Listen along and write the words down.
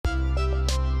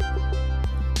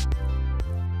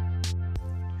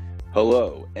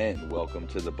Hello, and welcome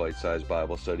to the Bite Size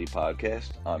Bible Study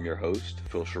Podcast. I'm your host,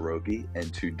 Phil Shiroki,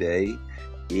 and today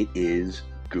it is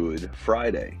Good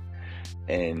Friday.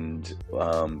 And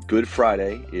Good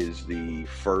Friday is the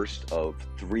first of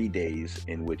 3 days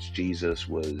in which Jesus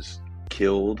was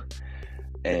killed,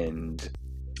 and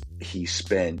he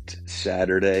spent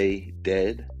Saturday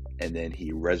dead, and then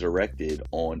he resurrected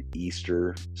on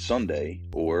Easter Sunday,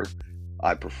 or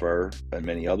I prefer, and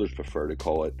many others prefer to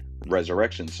call it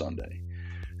Resurrection Sunday.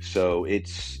 So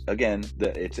it's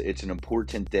an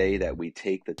important day that we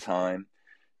take the time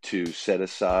to set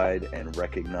aside and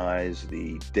recognize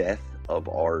the death of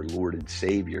our Lord and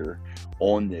Savior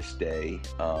on this day,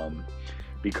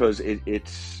 because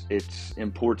it's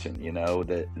important. You know,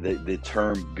 that the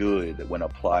term "good" when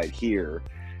applied here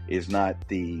is not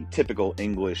the typical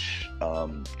English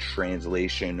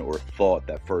translation or thought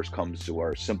that first comes to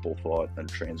our simple thought and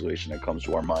translation that comes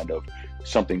to our mind of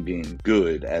something being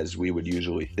good as we would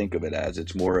usually think of it as.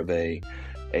 It's more of a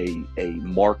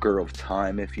marker of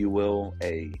time, if you will,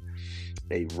 a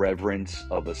reverence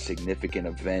of a significant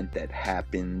event that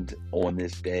happened on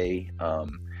this day.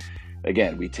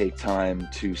 Again, we take time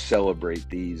to celebrate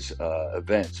these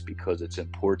events because it's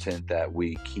important that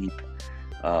we keep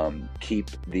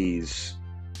these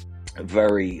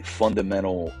very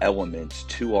fundamental elements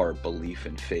to our belief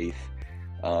and faith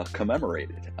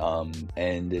commemorated.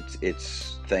 And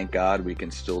it's thank God we can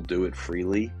still do it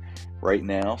freely right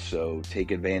now. So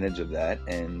take advantage of that,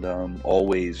 and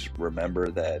always remember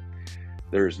that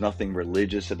there's nothing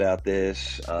religious about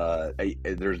this.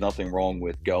 There's nothing wrong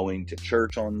with going to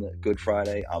church on Good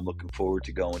Friday. I'm looking forward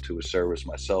to going to a service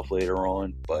myself later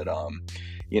on. But,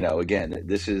 again,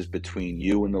 this is between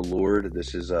you and the Lord.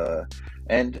 This is, with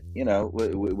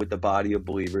the body of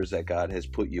believers that God has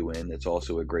put you in, it's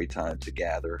also a great time to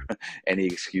gather. Any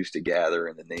excuse to gather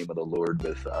in the name of the Lord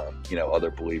with,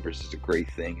 other believers is a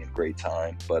great thing and great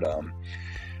time. But,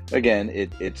 again,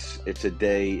 it's a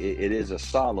day. It is a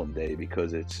solemn day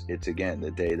because it's again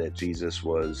the day that Jesus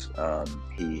was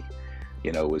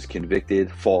was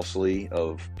convicted falsely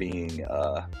of being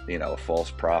a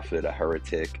false prophet, a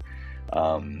heretic.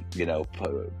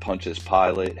 Pontius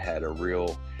Pilate had a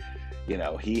real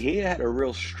he had a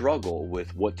real struggle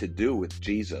with what to do with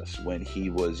Jesus when he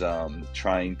was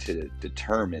trying to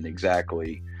determine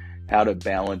exactly how to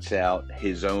balance out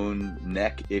his own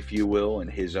neck, if you will,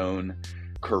 and his own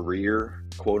career,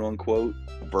 quote unquote,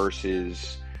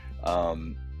 versus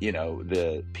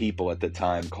the people at the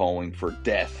time calling for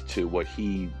death to what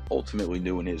he ultimately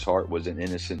knew in his heart was an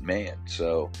innocent man.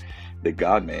 So the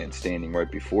God man standing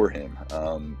right before him.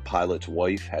 Pilate's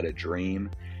wife had a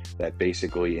dream that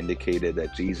basically indicated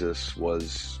that Jesus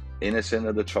was innocent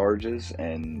of the charges,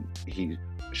 and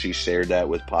she shared that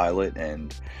with Pilate.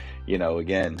 And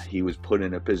again, he was put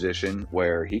in a position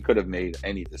where he could have made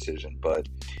any decision, but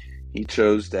he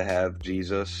chose to have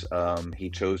Jesus.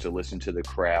 He chose to listen to the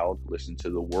crowd, listen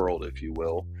to the world, if you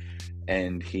will.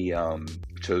 And he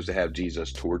chose to have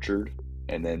Jesus tortured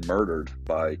and then murdered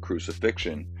by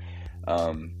crucifixion.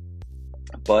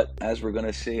 But as we're going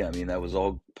to see, that was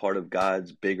all part of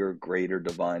God's bigger, greater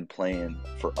divine plan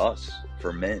for us,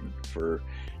 for men, for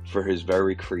his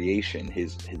very creation,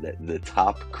 the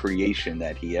top creation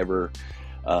that he ever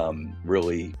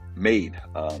really made,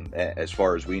 as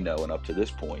far as we know, and up to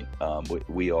this point.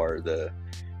 We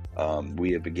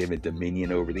have been given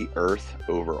dominion over the earth,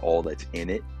 over all that's in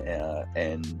it,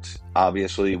 and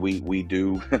obviously we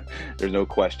do. There's no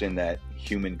question that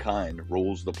humankind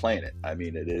rules the planet.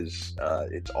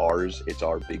 It's ours. It's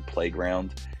our big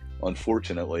playground.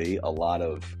 Unfortunately, a lot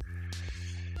of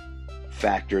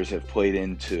factors have played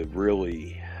into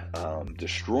really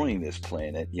destroying this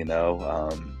planet.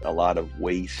 A lot of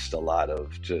waste, a lot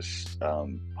of just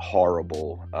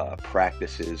horrible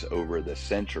practices over the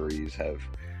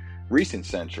recent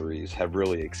centuries have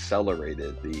really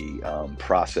accelerated the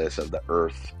process of the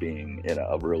earth being in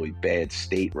a really bad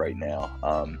state right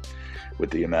now, with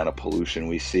the amount of pollution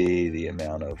we see, the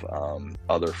amount of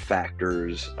other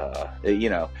factors.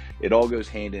 It all goes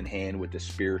hand in hand with the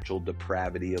spiritual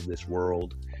depravity of this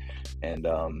world. And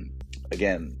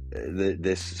again,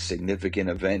 this significant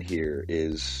event here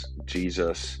is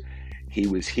Jesus. He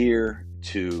was here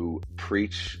to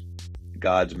preach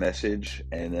God's message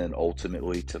and then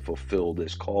ultimately to fulfill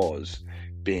this cause,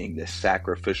 being the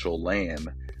sacrificial lamb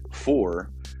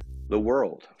for the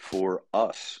world, for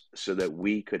us, so that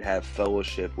we could have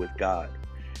fellowship with God.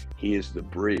 He is the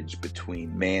bridge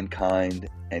between mankind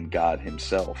and God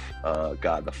himself,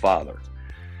 God the Father.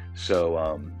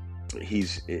 So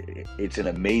it's an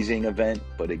amazing event,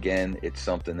 but again, it's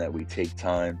something that we take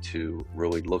time to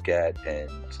really look at and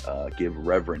give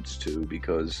reverence to,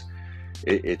 because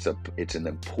it's an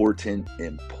important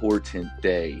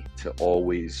day to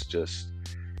always just,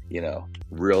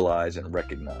 realize and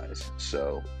recognize.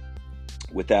 So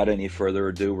without any further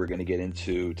ado, we're going to get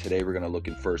into today. We're going to look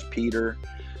in First Peter.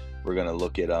 We're going to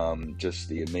look at just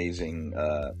the amazing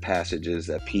passages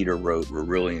that Peter wrote were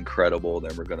really incredible.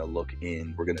 Then we're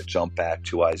going to jump back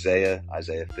to Isaiah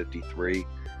 53,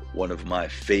 one of my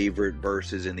favorite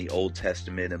verses in the Old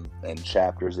Testament and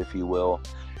chapters, if you will.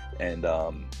 And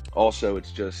also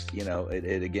it's just,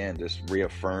 it again just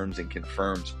reaffirms and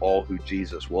confirms all who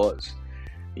Jesus was.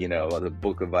 The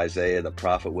book of Isaiah, the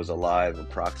prophet was alive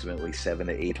approximately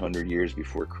 700 to 800 years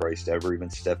before Christ ever even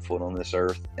stepped foot on this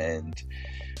earth. And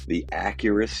the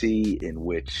accuracy in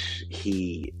which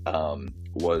he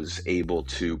was able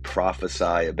to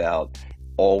prophesy about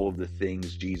all of the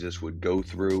things Jesus would go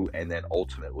through and then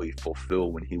ultimately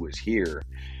fulfill when he was here,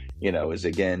 is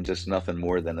again just nothing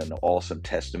more than an awesome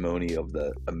testimony of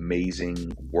the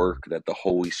amazing work that the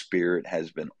Holy Spirit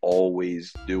has been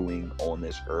always doing on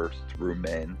this earth through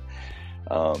men.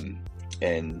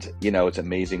 And it's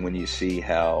amazing when you see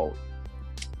how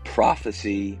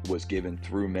prophecy was given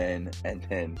through men and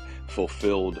then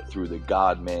fulfilled through the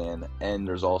God-man, and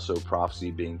there's also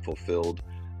prophecy being fulfilled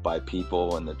by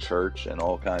people in the church and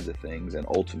all kinds of things, and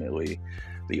ultimately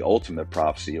the ultimate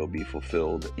prophecy will be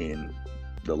fulfilled in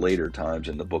the later times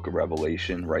in the book of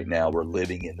Revelation. Right now we're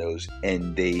living in those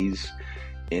end days,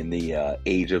 in the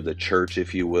age of the church,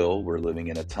 if you will. We're living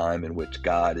in a time in which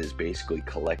God is basically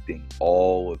collecting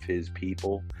all of his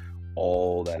people,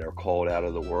 all that are called out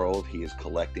of the world. He is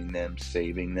collecting them,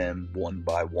 saving them one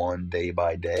by one, day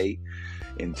by day,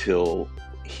 until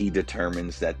he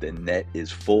determines that the net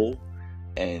is full.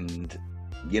 And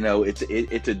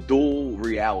it's a dual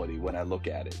reality when I look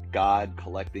at it. God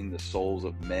collecting the souls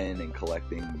of men and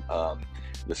collecting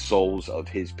the souls of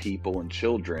his people and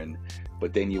children,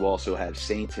 but then you also have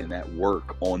Satan at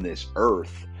work on this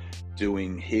earth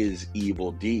doing his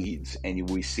evil deeds, and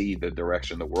we see the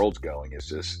direction the world's going is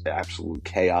just absolute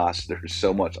chaos. There's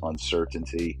so much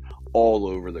uncertainty all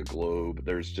over the globe.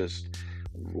 There's just,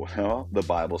 the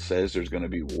Bible says there's going to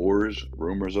be wars,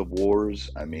 rumors of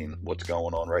wars. I mean, what's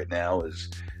going on right now is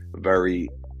very,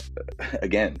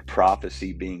 again,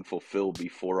 prophecy being fulfilled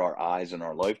before our eyes in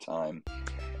our lifetime,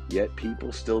 yet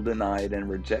people still deny it and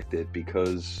reject it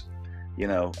because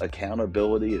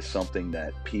accountability is something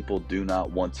that people do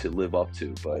not want to live up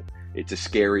to. But it's a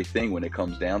scary thing when it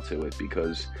comes down to it,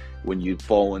 because when you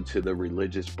fall into the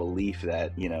religious belief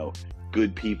that,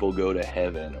 good people go to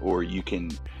heaven, or you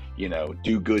can,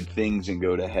 do good things and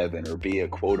go to heaven, or be a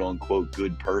quote unquote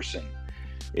good person,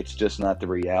 it's just not the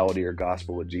reality or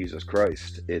gospel of Jesus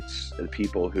Christ. It's the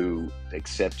people who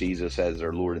accept Jesus as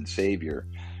their Lord and Savior.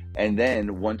 And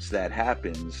then once that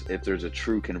happens, if there's a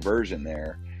true conversion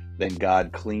there, then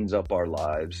God cleans up our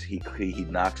lives. He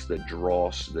knocks the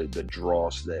dross,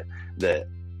 the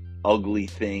ugly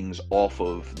things off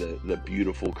of the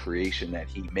beautiful creation that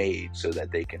he made, so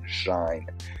that they can shine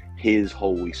his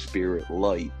Holy Spirit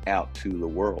light out to the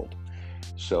world.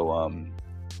 So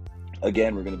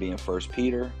again, we're going to be in First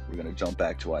Peter. We're going to jump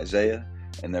back to Isaiah,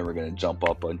 and then we're going to jump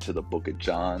up into the book of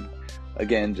John.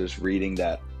 Again, just reading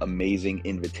that amazing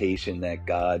invitation that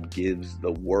God gives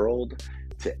the world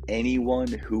to anyone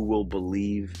who will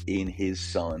believe in his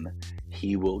Son.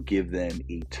 He will give them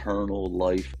eternal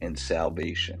life and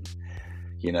salvation.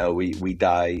 We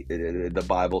die. The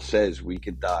Bible says we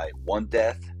can die one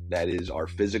death, that is our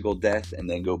physical death, and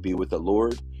then go be with the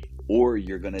Lord, or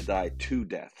you're going to die two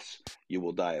deaths. You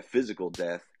will die a physical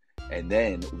death, and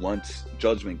then once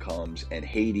judgment comes and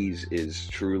Hades is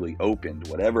truly opened,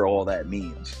 whatever all that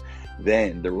means,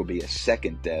 then there will be a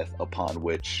second death, upon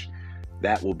which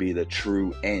that will be the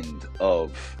true end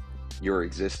of your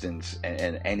existence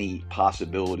and any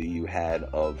possibility you had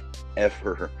of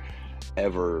ever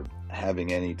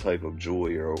having any type of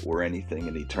joy or anything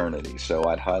in eternity. So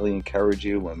I'd highly encourage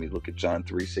you, when we look at John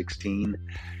 3:16,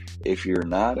 if you're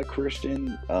not a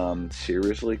Christian,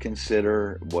 seriously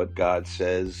consider what God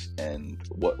says and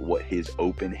what his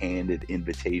open-handed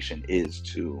invitation is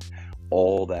to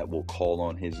all that will call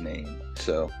on his name.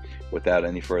 So without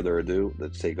any further ado,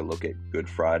 let's take a look at Good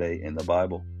Friday in the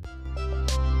Bible.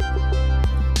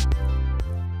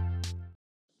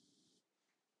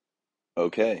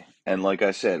 Okay, and like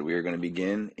I said, we are going to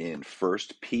begin in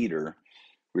First Peter.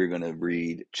 We're going to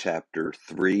read chapter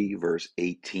 3, verse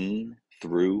 18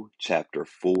 through chapter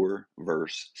 4,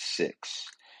 verse 6,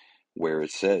 where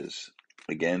it says,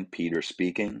 again, Peter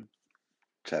speaking,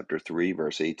 chapter 3,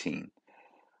 verse 18.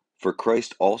 For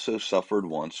Christ also suffered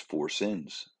once for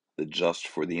sins, the just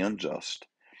for the unjust,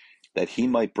 that he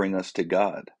might bring us to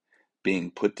God,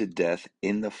 being put to death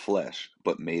in the flesh,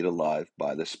 but made alive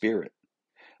by the Spirit,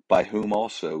 by whom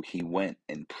also he went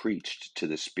and preached to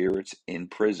the spirits in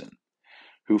prison,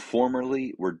 who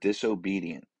formerly were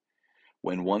disobedient,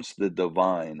 when once the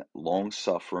divine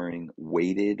long-suffering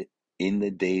waited in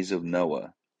the days of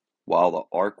Noah, while the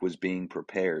ark was being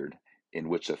prepared, in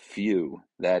which a few,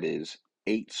 that is,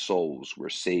 8 souls, were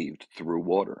saved through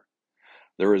water.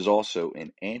 There is also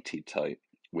an antitype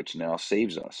which now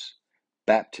saves us,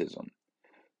 baptism,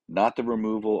 not the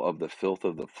removal of the filth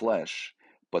of the flesh,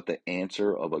 but the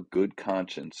answer of a good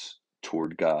conscience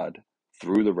toward God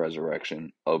through the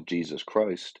resurrection of Jesus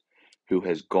Christ, who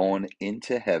has gone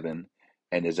into heaven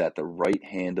and is at the right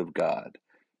hand of God,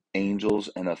 angels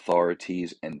and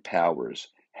authorities and powers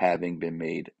having been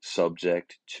made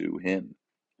subject to him.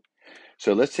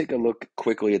 So let's take a look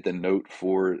quickly at the note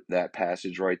for that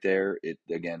passage right there. It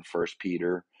again, 1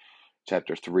 Peter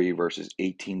chapter 3, verses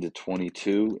 18 to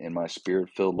 22 in my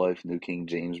Spirit-Filled Life New King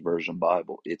James Version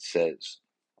Bible. It says,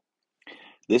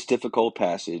 "This difficult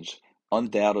passage,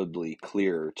 undoubtedly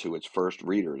clear to its first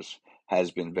readers, has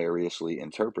been variously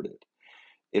interpreted.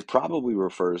 It probably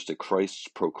refers to Christ's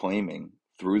proclaiming,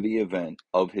 through the event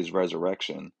of his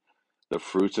resurrection, the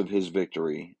fruits of his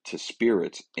victory to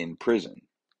spirits in prison,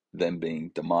 them being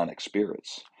demonic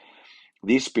spirits.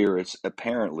 These spirits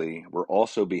apparently were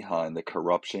also behind the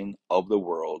corruption of the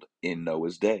world in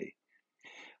Noah's day.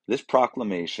 This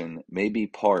proclamation may be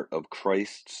part of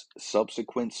Christ's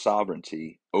subsequent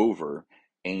sovereignty over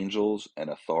angels and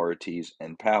authorities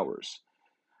and powers.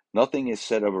 Nothing is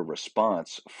said of a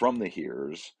response from the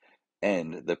hearers,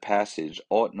 and the passage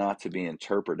ought not to be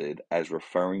interpreted as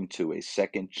referring to a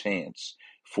second chance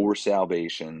for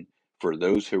salvation for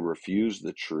those who refuse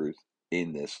the truth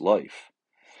in this life."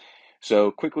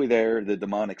 So quickly there, the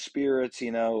demonic spirits,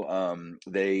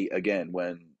 they, again,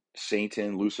 when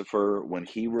Satan, Lucifer, when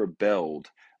he rebelled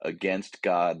against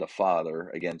God the Father,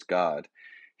 against God,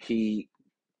 he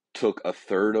took a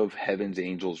third of heaven's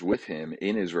angels with him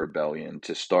in his rebellion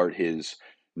to start his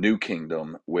new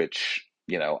kingdom, which,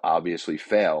 obviously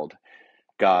failed.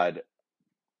 God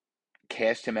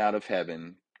cast him out of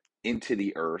heaven into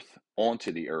the earth,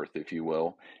 onto the earth, if you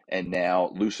will. And now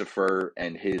Lucifer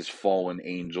and his fallen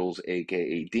angels,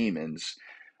 aka demons,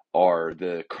 are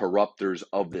the corruptors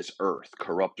of this earth,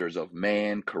 corruptors of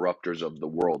man, corruptors of the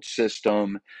world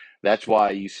system. That's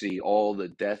why you see all the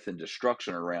death and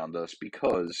destruction around us,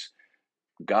 because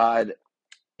God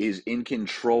is in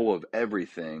control of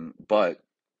everything, but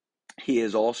he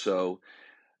is also,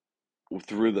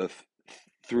 through the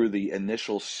through the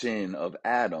initial sin of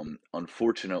Adam,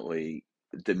 unfortunately,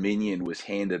 dominion was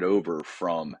handed over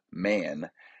from man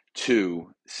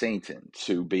to Satan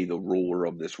to be the ruler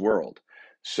of this world.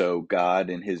 So God,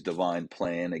 in his divine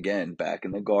plan, again, back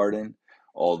in the garden,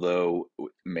 although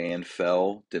man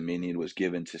fell, dominion was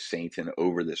given to Satan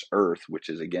over this earth, which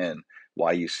is, again,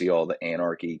 why you see all the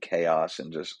anarchy, chaos,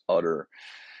 and just utter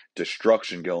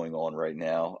destruction going on right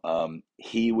now.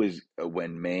 He was,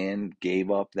 when man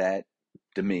gave up that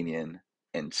dominion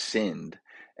and sinned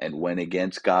and went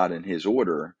against God and his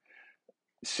order,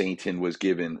 Satan was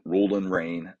given rule and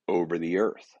reign over the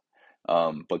earth.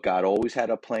 But God always had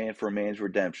a plan for man's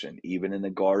redemption. Even in the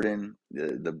garden,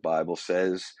 the Bible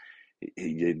says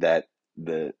that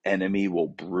the enemy will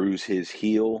bruise his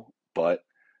heel, but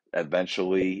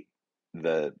eventually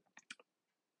the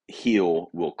heel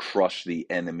will crush the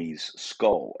enemy's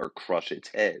skull or crush its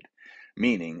head.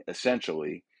 Meaning,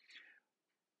 essentially,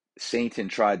 Satan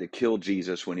tried to kill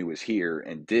Jesus when he was here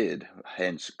and did,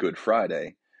 hence Good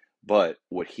Friday. But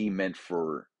what he meant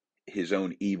for his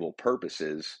own evil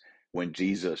purposes, when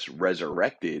Jesus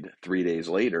resurrected 3 days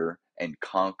later and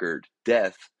conquered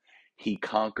death, he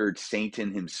conquered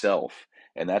Satan himself.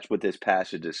 And that's what this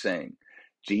passage is saying.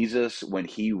 Jesus, when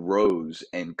he rose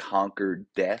and conquered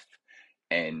death,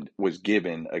 and was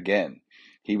given, again,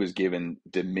 he was given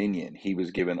dominion, he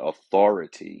was given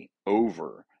authority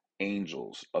over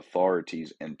angels,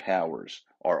 authorities, and powers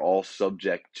are all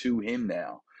subject to him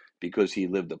now, because he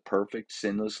lived a perfect,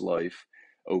 sinless life,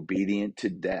 obedient to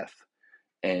death.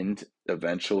 And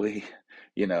eventually,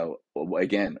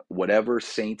 again, whatever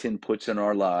Satan puts in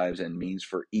our lives and means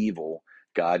for evil,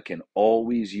 God can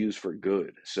always use for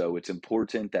good. So it's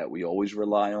important that we always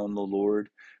rely on the Lord.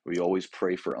 We always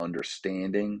pray for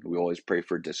understanding. We always pray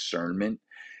for discernment.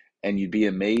 And you'd be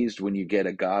amazed when you get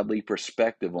a godly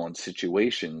perspective on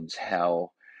situations,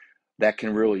 how that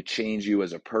can really change you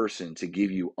as a person, to give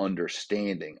you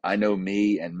understanding. I know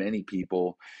me and many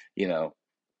people, you know,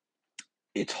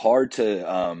 it's hard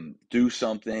to do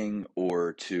something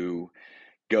or to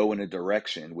go in a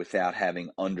direction without having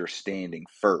understanding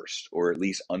first, or at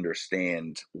least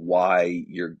understand why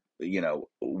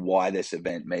why this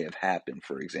event may have happened,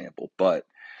 for example. But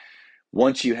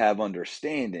once you have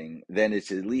understanding, then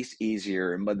it's at least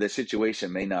easier. But the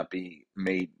situation may not be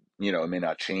made, it may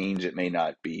not change, it may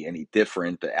not be any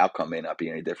different, the outcome may not be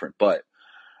any different, but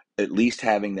at least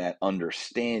having that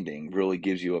understanding really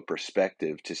gives you a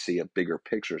perspective to see a bigger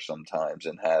picture sometimes,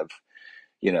 and have,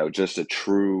 just a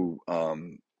true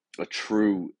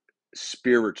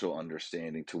spiritual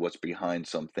understanding to what's behind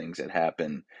some things that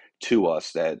happen to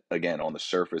us that, again, on the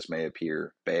surface may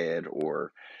appear bad,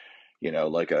 or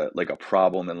like a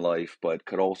problem in life, but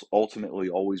could also ultimately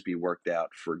always be worked out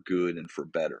for good and for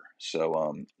better.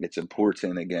 So it's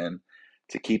important, again,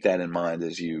 to keep that in mind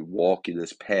as you walk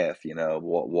this path.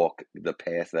 Walk the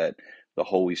path that the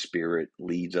Holy Spirit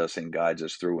leads us and guides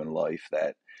us through in life.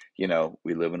 That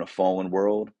we live in a fallen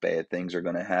world, bad things are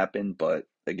going to happen, but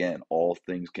again, all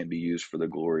things can be used for the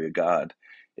glory of God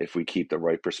if we keep the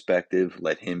right perspective.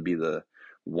 Let Him be the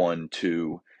one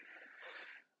to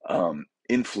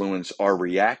influence our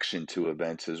reaction to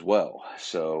events as well.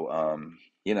 So,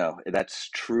 that's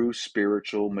true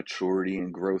spiritual maturity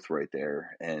and growth right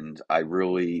there. And I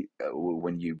really,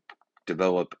 when you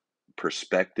develop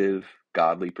perspective,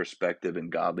 godly perspective,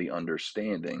 and godly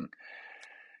understanding,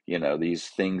 these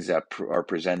things that are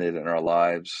presented in our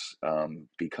lives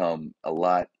become a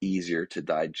lot easier to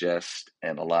digest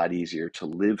and a lot easier to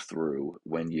live through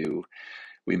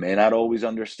we may not always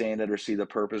understand it or see the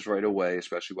purpose right away,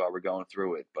 especially while we're going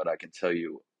through it, but I can tell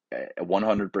you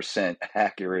 100%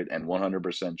 accurate and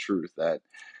 100% truth that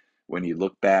when you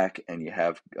look back and you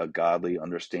have a godly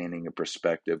understanding and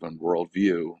perspective and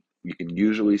worldview, you can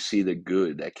usually see the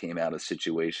good that came out of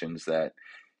situations that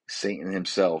Satan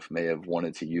himself may have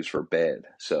wanted to use for bad.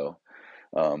 So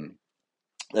um,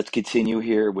 let's continue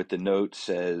here with the note.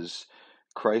 Says,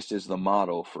 Christ is the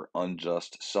model for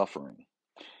unjust suffering.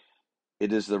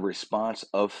 It is the response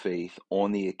of faith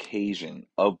on the occasion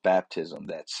of baptism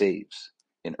that saves.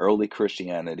 In early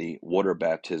Christianity, water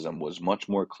baptism was much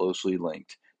more closely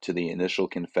linked to the initial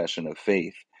confession of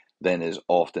faith than is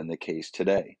often the case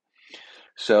today.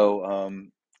 So,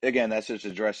 again, that's just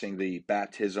addressing the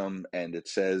baptism, and it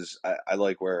says, I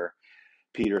like where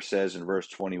Peter says in verse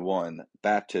 21,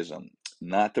 baptism,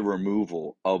 not the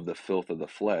removal of the filth of the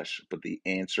flesh, but the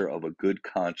answer of a good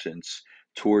conscience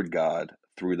toward God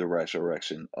through the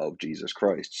resurrection of Jesus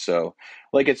Christ. So,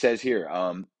 like it says here,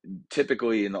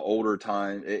 typically in the older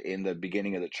time, in the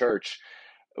beginning of the church,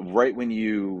 right when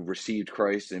you received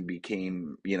Christ and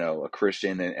became, a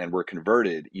Christian, and were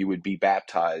converted, you would be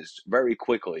baptized very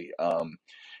quickly,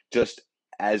 just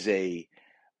as a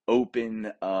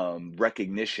open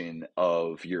recognition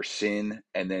of your sin,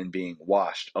 and then being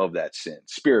washed of that sin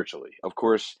spiritually. Of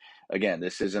course, again,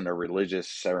 this isn't a religious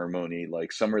ceremony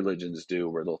like some religions do,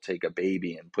 where they'll take a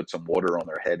baby and put some water on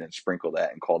their head and sprinkle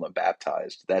that and call them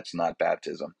baptized. That's not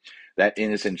baptism. That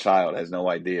innocent child has no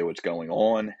idea what's going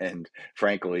on. And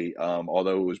frankly,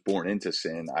 although it was born into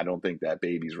sin, I don't think that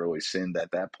baby's really sinned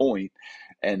at that point.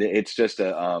 And it's just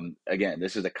again,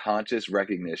 this is a conscious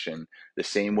recognition. The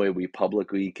same way we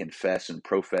publicly confess and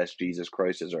profess Jesus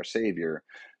Christ as our Savior,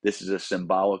 this is a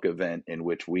symbolic event in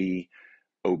which we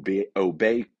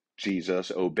obey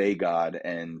Jesus, obey God,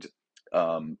 and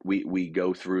we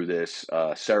go through this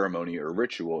ceremony or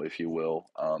ritual, if you will.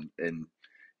 And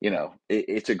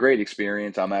it's a great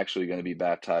experience. I'm actually going to be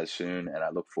baptized soon, and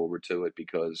I look forward to it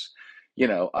because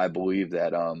I believe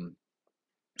that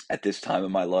at this time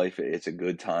of my life, it's a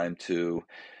good time to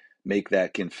make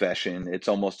that confession. It's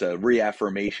almost a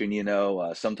reaffirmation.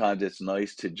 Sometimes it's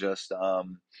nice to just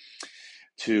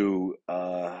to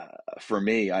for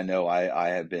me, I know I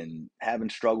have been having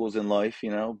struggles in life,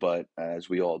 but as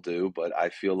we all do, but I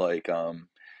feel like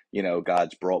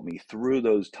God's brought me through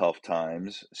those tough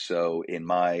times. So in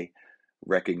my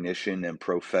recognition and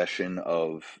profession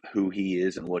of who He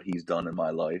is and what He's done in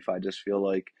my life, I just feel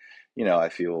like, I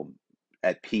feel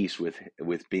at peace with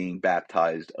being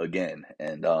baptized again.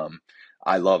 And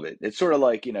I love it. It's sort of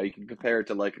like, you can compare it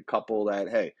to like a couple that,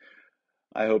 hey,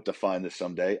 I hope to find this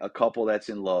someday. A couple that's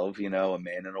in love, a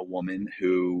man and a woman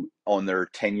who, on their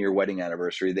 10-year wedding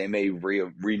anniversary, they may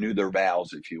renew their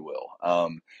vows, if you will.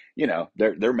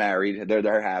 They're married,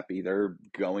 they're happy, they're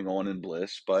going on in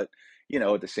bliss, but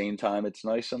at the same time, it's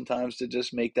nice sometimes to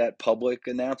just make that public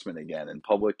announcement again and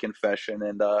public confession,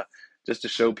 and just to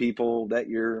show people that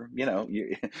you're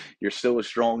still as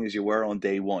strong as you were on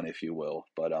day one, if you will.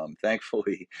 But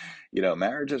thankfully,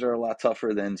 marriages are a lot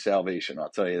tougher than salvation. I'll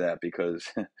tell you that, because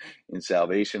in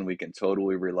salvation, we can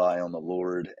totally rely on the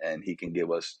Lord, and He can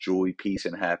give us joy, peace,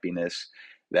 and happiness.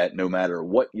 that no matter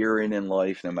what you're in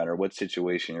life, no matter what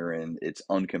situation you're in, it's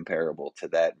uncomparable to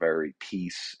that very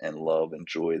peace and love and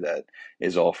joy that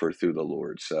is offered through the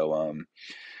Lord. So,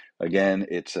 again,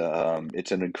 it's an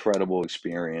incredible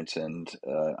experience, and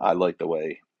I like the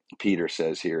way Peter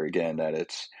says here again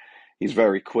that he's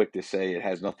very quick to say it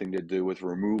has nothing to do with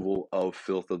removal of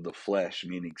filth of the flesh,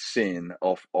 meaning sin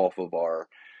off of our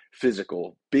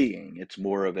physical being. It's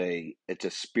more of it's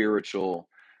a spiritual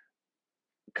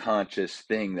conscious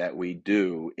thing that we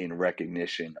do in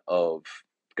recognition of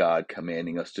God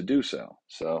commanding us to do so.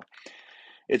 So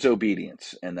it's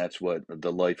obedience, and that's what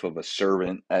the life of a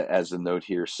servant, as the note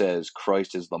here says.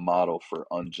 Christ is the model for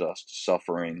unjust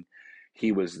suffering.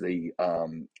 He was the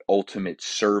ultimate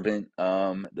servant,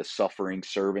 the suffering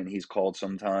servant, he's called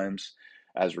sometimes,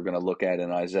 as we're going to look at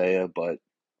in Isaiah. But,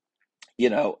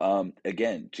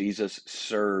 again, Jesus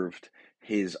served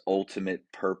his ultimate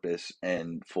purpose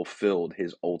and fulfilled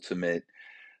his ultimate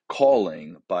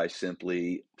calling by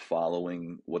simply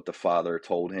following what the Father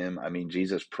told him. I mean,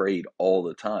 Jesus prayed all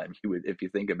the time. He would, if you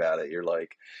think about it, you're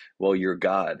like, well, you're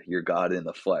God in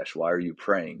the flesh. Why are you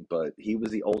praying? But he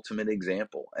was the ultimate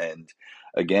example. And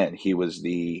again, he was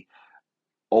the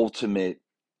ultimate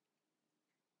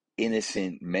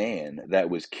innocent man that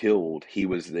was killed. He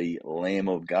was the Lamb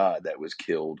of God that was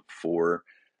killed for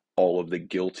all of the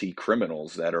guilty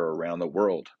criminals that are around the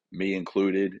world, me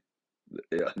included,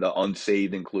 the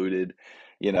unsaved included.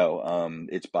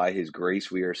 It's by his grace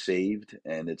we are saved,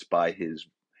 and it's by his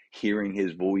hearing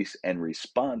his voice and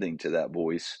responding to that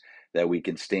voice that we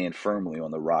can stand firmly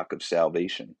on the rock of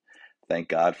salvation. Thank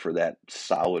God for that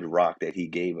solid rock that he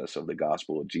gave us of the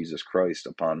gospel of Jesus Christ,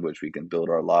 upon which we can build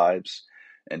our lives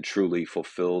and truly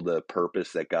fulfill the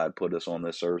purpose that God put us on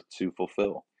this earth to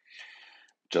fulfill,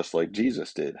 just like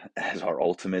Jesus did as our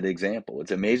ultimate example.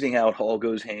 It's amazing how it all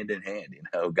goes hand in hand.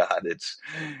 God,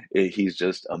 he's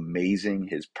just amazing.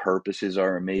 His purposes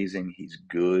are amazing. He's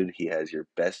good. He has your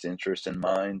best interest in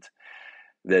mind.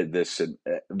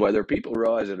 Whether people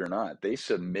realize it or not, they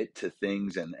submit to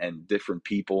things and different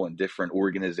people and different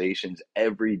organizations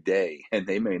every day, and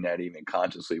they may not even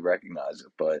consciously recognize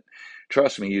it. But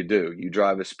trust me, you do. You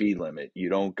drive a speed limit. You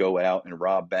don't go out and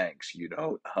rob banks. You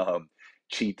don't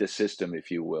cheat the system, if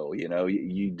you will.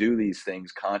 You do these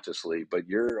things consciously, but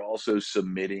you're also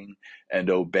submitting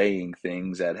and obeying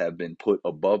things that have been put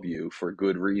above you for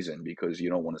good reason, because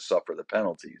you don't want to suffer the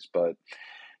penalties. But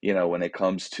when it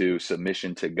comes to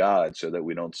submission to God so that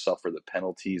we don't suffer the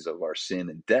penalties of our sin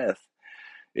and death,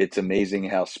 it's amazing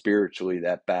how spiritually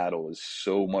that battle is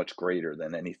so much greater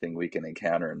than anything we can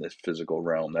encounter in this physical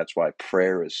realm. That's why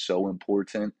prayer is so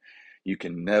important. You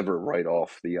can never write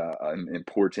off the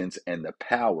importance and the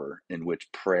power in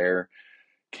which prayer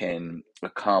can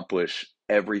accomplish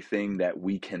everything that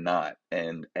we cannot.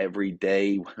 And every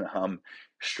day when I'm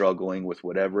struggling with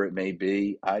whatever it may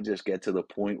be, I just get to the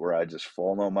point where I just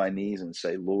fall on my knees and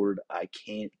say, Lord, I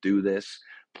can't do this.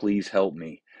 Please help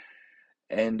me.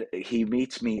 And he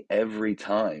meets me every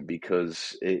time,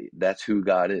 because that's who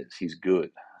God is. He's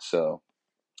good. So,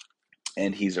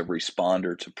 and he's a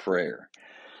responder to prayer.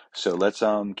 So let's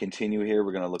continue here.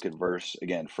 We're going to look at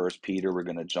First Peter. We're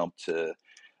going to jump to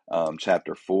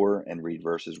chapter 4 and read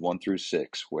verses 1 through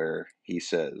 6, where he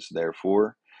says,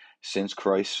 Therefore, since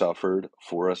Christ suffered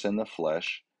for us in the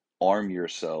flesh, arm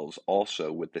yourselves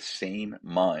also with the same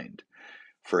mind.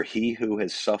 For he who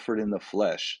has suffered in the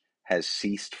flesh has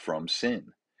ceased from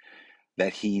sin,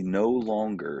 that he no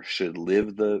longer should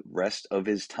live the rest of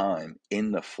his time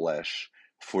in the flesh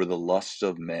for the lusts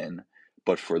of men,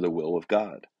 but for the will of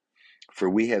God. For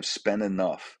we have spent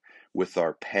enough with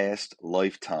our past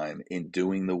lifetime in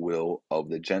doing the will of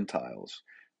the Gentiles,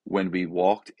 when we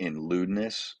walked in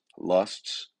lewdness,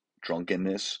 lusts,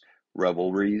 drunkenness,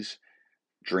 revelries,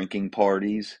 drinking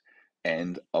parties,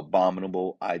 and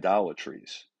abominable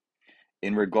idolatries.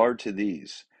 In regard to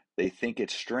these, they think it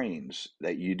strange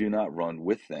that you do not run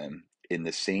with them in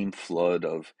the same flood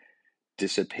of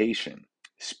dissipation,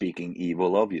 speaking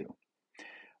evil of you.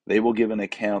 They will give an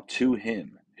account to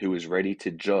him who is ready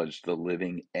to judge the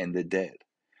living and the dead.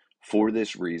 For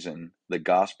this reason, the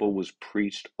gospel was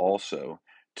preached also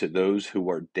to those who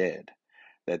are dead,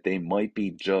 that they might be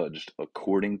judged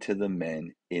according to the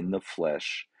men in the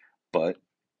flesh, but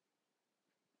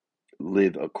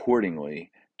live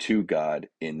accordingly to God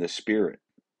in the Spirit.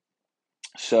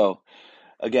 So,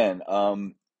 again,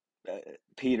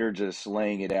 Peter just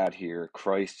laying it out here.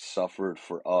 Christ suffered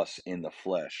for us in the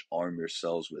flesh. Arm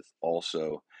yourselves with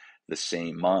also the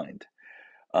same mind.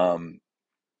 Um,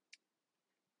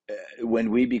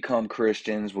 when we become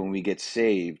Christians, when we get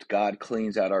saved, God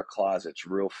cleans out our closets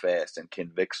real fast and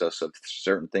convicts us of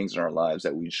certain things in our lives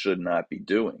that we should not be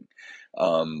doing.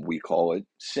 We call it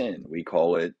sin. We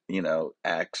call it,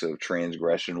 acts of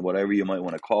transgression, whatever you might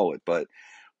want to call it. But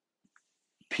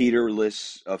Peter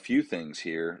lists a few things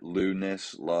here: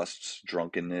 lewdness, lusts,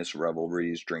 drunkenness,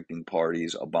 revelries, drinking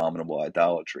parties, abominable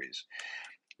idolatries.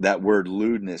 That word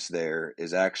lewdness there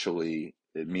is actually,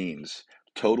 it means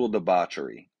total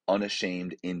debauchery,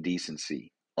 unashamed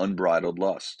indecency, unbridled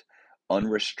lust,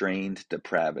 unrestrained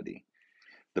depravity.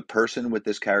 The person with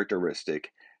this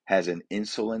characteristic has an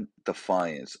insolent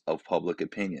defiance of public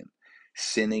opinion,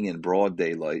 sinning in broad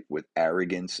daylight with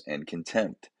arrogance and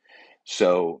contempt.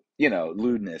 So,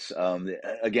 lewdness.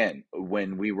 Again,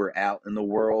 when we were out in the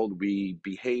world, we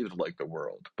behaved like the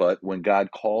world. But when God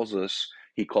calls us,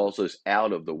 He calls us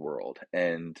out of the world.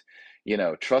 And,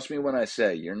 trust me when I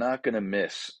say you're not going to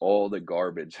miss all the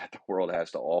garbage that the world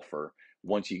has to offer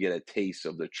once you get a taste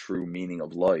of the true meaning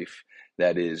of life,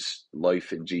 that is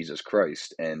life in Jesus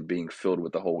Christ and being filled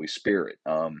with the Holy Spirit.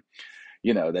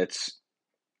 That's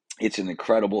it's an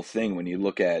incredible thing when you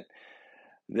look at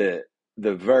the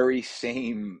the very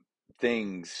same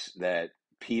things that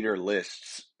Peter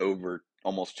lists over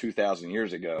almost 2,000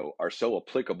 years ago are so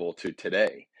applicable to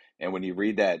today. And when you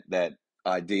read that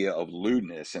idea of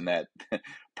lewdness and that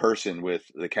person with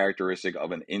the characteristic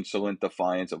of an insolent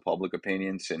defiance of public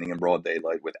opinion, sinning in broad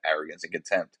daylight with arrogance and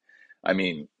contempt. I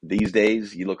mean, these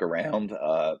days you look around,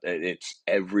 it's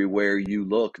everywhere you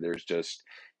look. There's just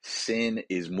sin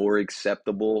is more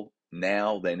acceptable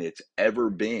now than it's ever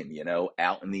been,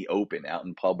 out in the open, out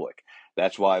in public.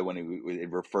 That's why when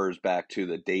it refers back to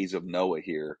the days of Noah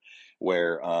here,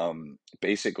 where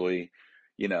basically,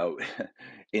 you know,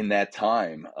 in that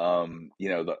time,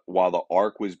 while the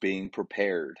ark was being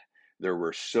prepared, there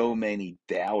were so many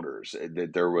doubters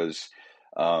that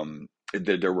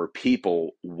there were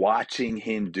people watching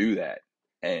him do that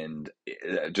and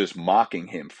just mocking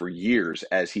him for years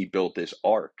as he built this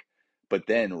ark. But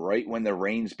then, right when the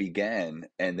rains began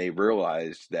and they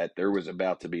realized that there was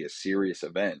about to be a serious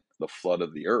event, the flood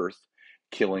of the earth,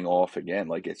 killing off again,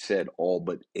 like it said, all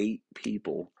but 8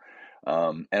 people.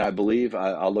 And I believe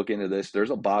I'll look into this.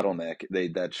 There's a bottleneck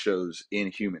that shows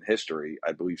in human history.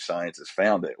 I believe science has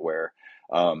found it, where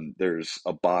there's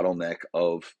a bottleneck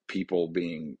of people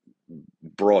being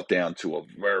brought down to a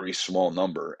very small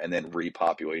number and then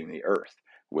repopulating the earth,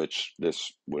 which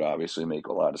this would obviously make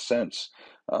a lot of sense.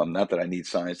 Not that I need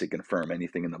science to confirm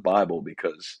anything in the Bible,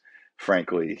 because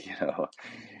frankly,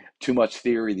 too much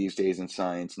theory these days in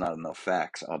science, not enough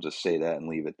facts. I'll just say that and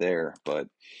leave it there. But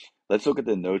let's look at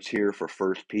the notes here for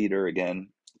First Peter again,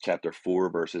 chapter 4,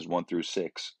 verses 1 through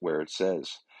 6, where it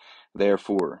says,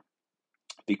 "Therefore,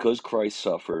 because Christ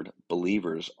suffered,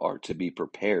 believers are to be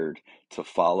prepared to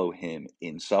follow him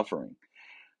in suffering.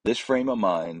 This frame of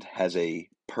mind has a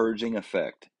purging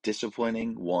effect,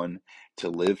 disciplining one to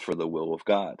live for the will of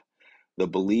God. The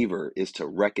believer is to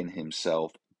reckon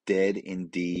himself dead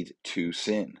indeed to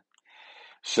sin."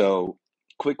 So,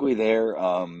 quickly there,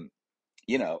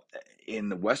 you know, in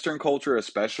the Western culture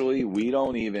especially, we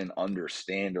don't even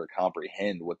understand or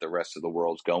comprehend what the rest of the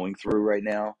world's going through right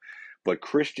now. But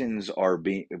Christians are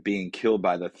being killed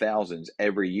by the thousands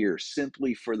every year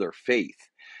simply for their faith.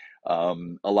 A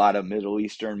lot of Middle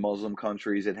Eastern Muslim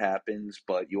countries it happens,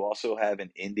 but you also have in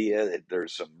India,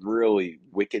 there's some really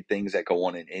wicked things that go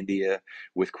on in India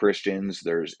with Christians.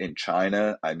 There's in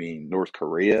China, I mean, North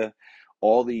Korea,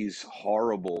 all these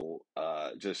horrible,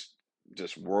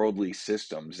 just worldly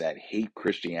systems that hate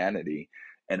Christianity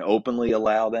and openly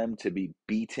allow them to be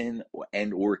beaten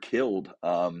and or killed.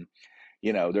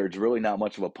 There's really not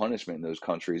much of a punishment in those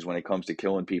countries when it comes to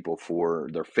killing people for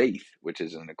their faith, which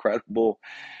is an incredible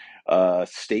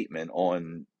statement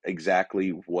on exactly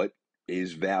what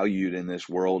is valued in this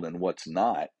world and what's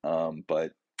not.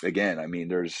 But again, I mean,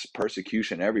 there's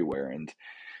persecution everywhere, and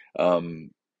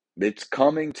um, it's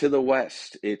coming to the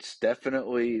West. It's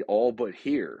definitely all but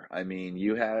here. I mean,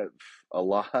 you have a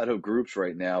lot of groups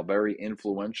right now, very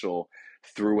influential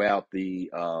throughout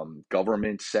the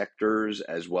government sectors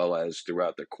as well as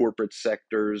throughout the corporate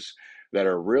sectors, that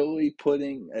are really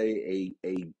putting a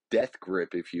death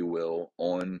grip, if you will,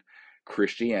 on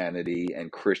Christianity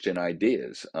and Christian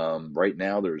ideas. Right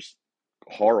now, there's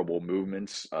horrible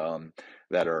movements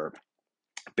that are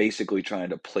basically trying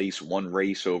to place one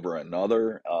race over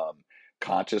another.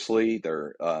 Consciously,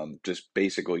 they're just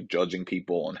basically judging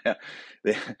people on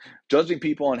judging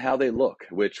people on how they look,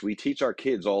 which we teach our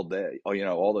kids all day,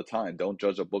 all the time. Don't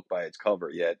judge a book by its cover.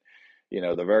 Yet,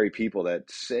 the very people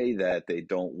that say that they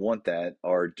don't want that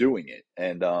are doing it.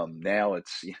 And now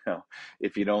it's,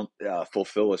 if you don't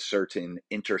fulfill a certain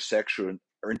intersectional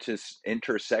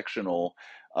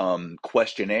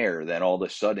questionnaire, then all of a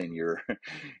sudden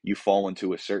you fall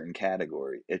into a certain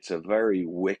category. It's a very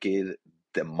wicked,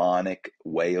 demonic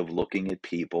way of looking at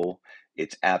people.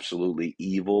 It's absolutely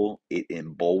evil. It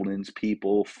emboldens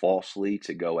people falsely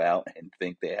to go out and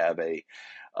think they have a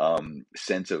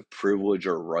sense of privilege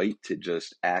or right to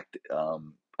just act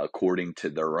according to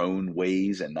their own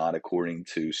ways and not according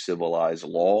to civilized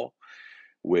law,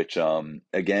 which,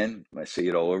 again, I see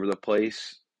it all over the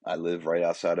place. I live right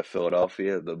outside of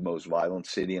Philadelphia, the most violent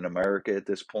city in America at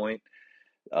this point.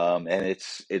 And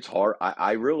it's hard.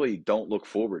 I really don't look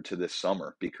forward to this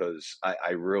summer because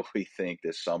I really think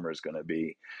this summer is going to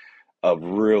be a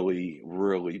really,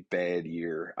 really bad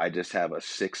year. I just have a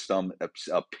sick stomach,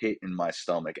 a pit in my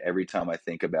stomach every time I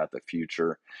think about the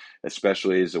future,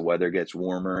 especially as the weather gets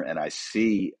warmer and I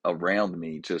see around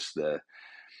me just the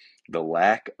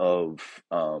lack of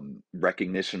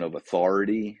recognition of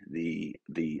authority,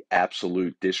 the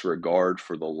absolute disregard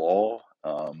for the law,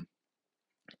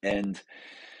 and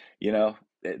you know,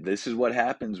 this is what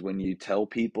happens when you tell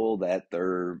people that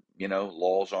their,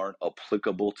 laws aren't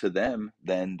applicable to them,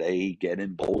 then they get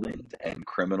emboldened and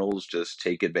criminals just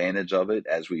take advantage of it,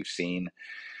 as we've seen,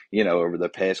 over the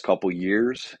past couple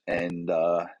years. And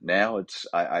now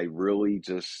I really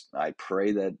just, I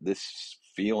pray that this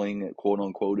feeling, quote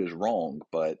unquote, is wrong,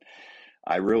 but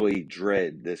I really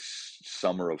dread this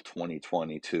summer of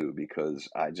 2022 because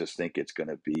I just think it's going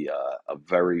to be a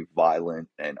very violent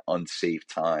and unsafe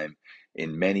time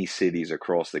in many cities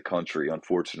across the country.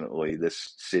 Unfortunately,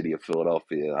 this city of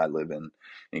Philadelphia I live in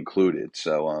included.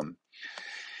 So,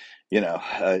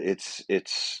 it's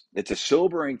a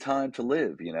sobering time to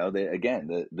live.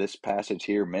 This passage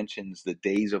here mentions the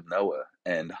days of Noah,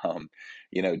 and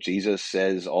Jesus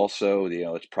says also,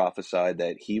 it's prophesied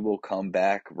that he will come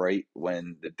back right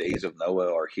when the days of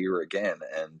Noah are here again,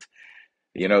 and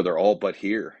they're all but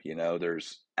here.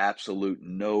 There's absolute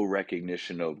no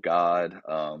recognition of God,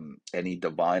 any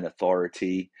divine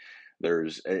authority.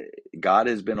 There's God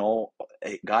has been all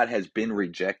God has been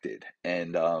rejected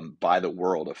and by the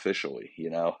world officially.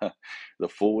 The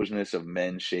foolishness of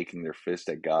men shaking their fist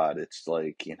at God. It's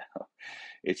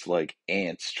like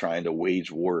ants trying to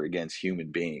wage war against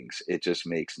human beings. It just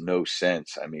makes no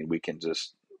sense. I mean, we can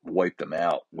just wipe them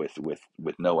out with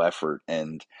no effort,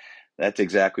 and that's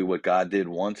exactly what God did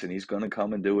once, and he's going to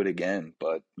come and do it again.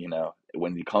 But,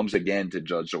 when he comes again to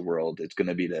judge the world, it's going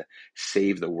to be to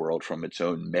save the world from its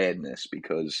own madness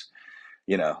because,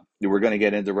 we're going to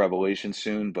get into Revelation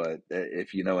soon, but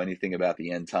if you know anything about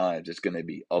the end times, it's going to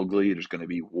be ugly. There's going to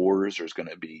be wars. There's going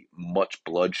to be much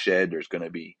bloodshed. There's going to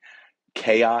be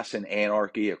chaos and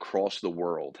anarchy across the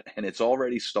world, and it's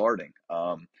already starting.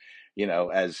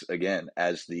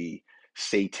 As the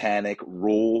satanic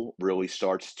rule really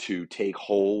starts to take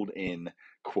hold in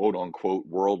quote unquote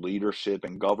world leadership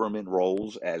and government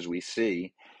roles, as we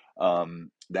see,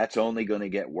 that's only going to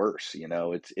get worse.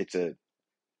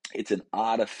 It's an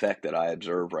odd effect that I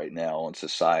observe right now on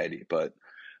society, but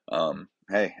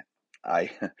hey,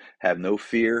 I have no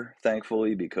fear,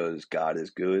 thankfully, because God is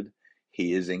good.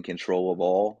 He is in control of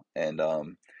all. And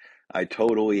I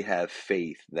totally have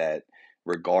faith that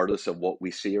regardless of what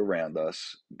we see around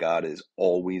us, God is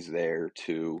always there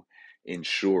to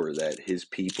ensure that his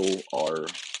people are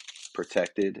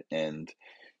protected and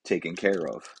taken care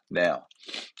of. Now,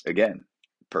 again,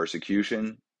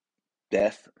 persecution,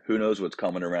 death, who knows what's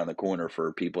coming around the corner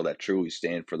for people that truly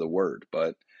stand for the word.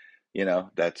 But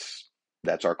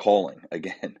that's our calling.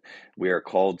 Again, we are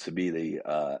called to be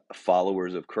the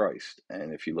followers of Christ,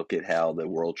 and if you look at how the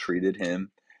world treated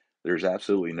him, there's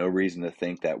absolutely no reason to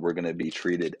think that we're going to be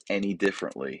treated any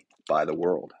differently by the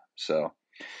world. So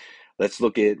we're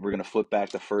going to flip back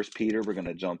to First Peter. We're going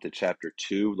to jump to chapter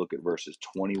 2, look at verses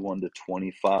 21 to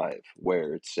 25,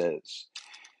 where it says,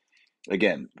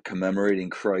 again,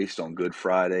 commemorating Christ on Good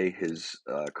Friday, his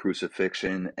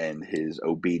crucifixion and his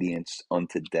obedience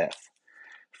unto death.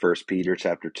 First Peter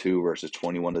chapter 2, verses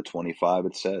 21 to 25,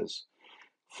 it says,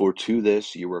 "For to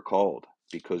this you were called,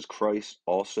 because Christ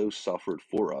also suffered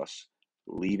for us,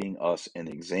 leaving us an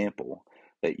example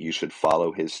that you should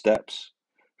follow his steps,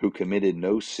 who committed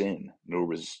no sin, nor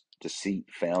was deceit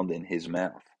found in his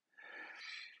mouth,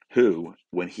 who,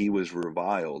 when he was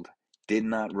reviled, did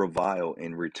not revile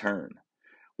in return.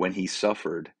 When he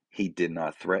suffered, he did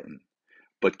not threaten,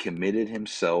 but committed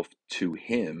himself to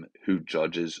him who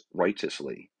judges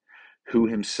righteously, who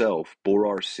himself bore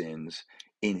our sins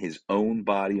in his own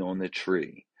body on the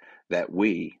tree, that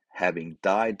we, having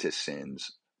died to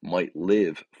sins, might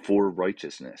live for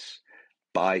righteousness,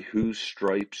 by whose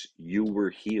stripes you were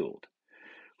healed.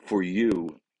 For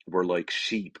you were like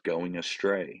sheep going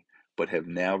astray, but have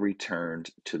now returned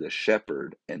to the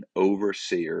shepherd and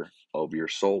overseer of your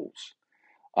souls.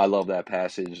 I love that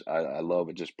passage. I love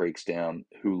it. Just breaks down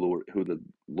who the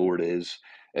Lord is,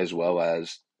 as well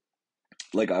as,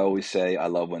 like I always say, I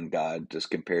love when God just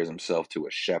compares himself to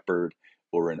a shepherd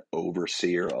or an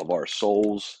overseer of our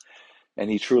souls. And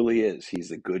he truly is. He's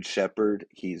the good shepherd.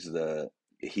 He's the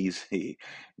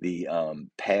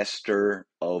pastor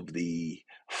of the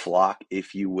flock,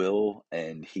 if you will,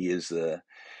 and he is the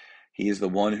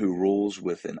one who rules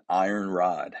with an iron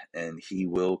rod, and he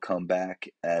will come back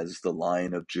as the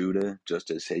Lion of Judah,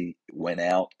 just as he went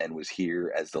out and was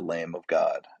here as the Lamb of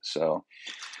God. So,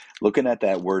 looking at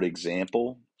that word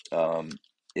example, um,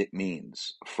 it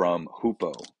means from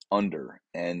hupo, under,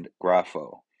 and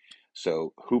grapho.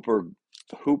 So,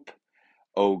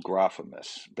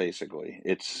 hupographimus, basically.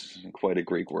 It's quite a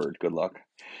Greek word. Good luck.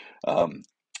 Um,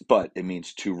 but it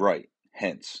means to write,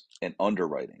 hence, an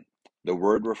underwriting. The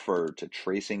word referred to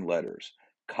tracing letters,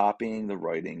 copying the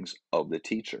writings of the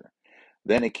teacher.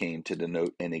 Then it came to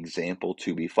denote an example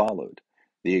to be followed.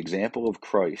 The example of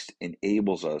Christ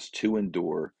enables us to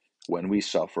endure when we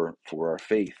suffer for our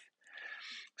faith.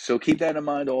 So keep that in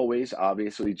mind always.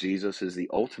 Obviously, Jesus is the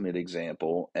ultimate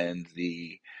example, and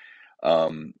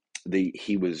um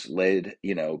he was led,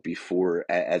 before,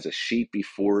 as a sheep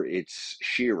before its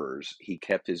shearers. He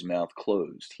kept his mouth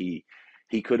closed. He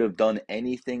could have done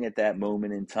anything at that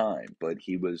moment in time, but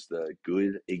he was the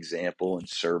good example and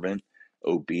servant,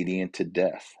 obedient to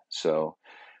death. So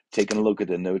taking a look at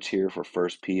the notes here for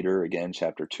First Peter, again,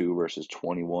 chapter 2, verses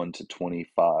 21 to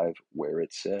 25, where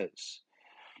it says,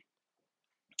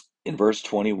 in verse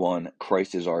 21,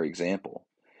 Christ is our example.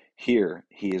 Here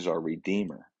he is our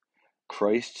redeemer.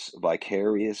 Christ's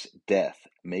vicarious death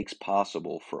makes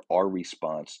possible for our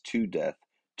response to death,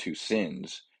 to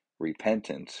sins,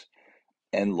 repentance,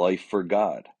 and life for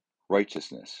God,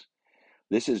 righteousness.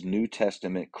 This is New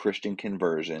Testament Christian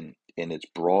conversion in its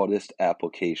broadest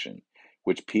application,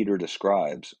 which Peter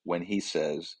describes when he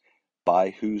says, by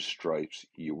whose stripes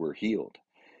you were healed.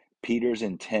 Peter's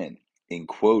intent in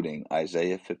quoting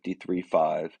Isaiah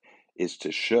 53:5 is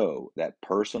to show that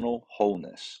personal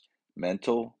wholeness,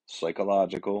 mental,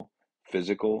 psychological,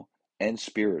 physical, and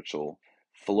spiritual,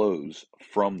 flows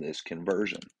from this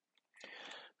conversion.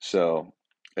 So,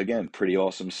 again, pretty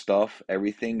awesome stuff.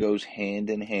 Everything goes hand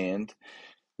in hand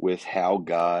with how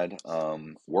God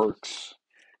works,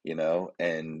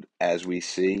 and as we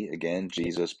see, again,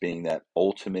 Jesus being that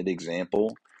ultimate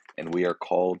example, and we are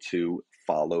called to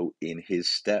follow in his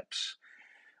steps.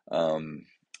 Um,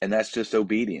 and that's just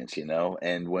obedience,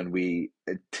 and when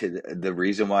the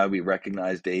reason why we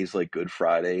recognize days like Good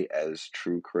Friday as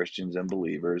true Christians and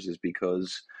believers is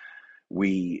because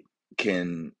we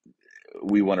can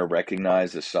we want to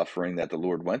recognize the suffering that the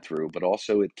Lord went through, but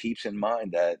also it keeps in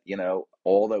mind that,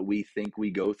 all that we think we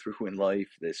go through in life,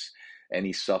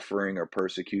 any suffering or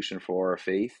persecution for our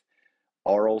faith,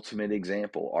 our ultimate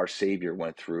example, our Savior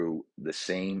went through the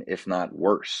same, if not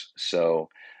worse. So,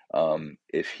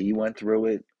 if he went through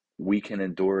it, we can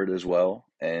endure it as well,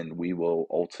 and we will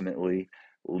ultimately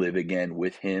live again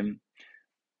with him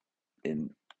in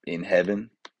in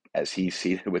heaven as he's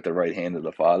seated with the right hand of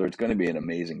the Father. It's going to be an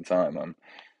amazing time. I'm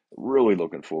really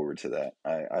looking forward to that.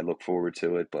 I look forward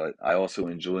to it, but I also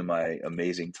enjoy my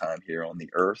amazing time here on the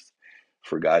earth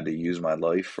for God to use my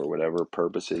life for whatever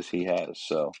purposes he has.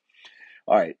 So,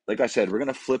 all right, like I said, we're going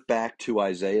to flip back to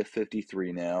Isaiah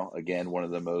 53 now. Again, one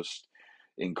of the most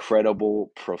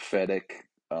incredible prophetic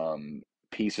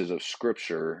pieces of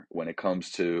scripture when it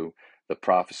comes to the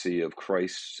prophecy of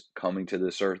Christ coming to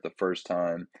this earth the first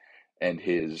time and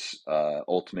his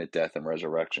ultimate death and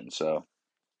resurrection. So,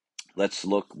 let's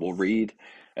look, we'll read,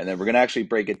 and then we're going to actually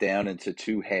break it down into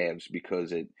two halves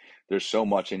because there's so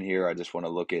much in here. I just want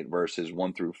to look at verses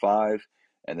 1 through 5,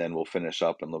 and then we'll finish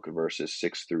up and look at verses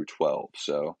 6 through 12.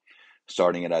 So,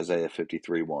 starting at Isaiah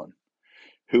 53:1.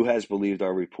 Who has believed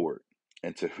our report,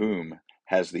 and to whom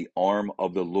has the arm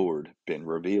of the Lord been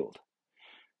revealed?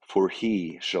 For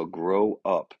he shall grow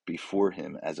up before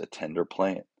him as a tender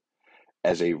plant,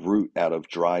 as a root out of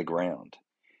dry ground.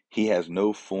 He has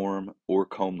no form or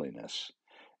comeliness,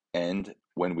 and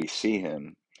when we see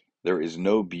him, there is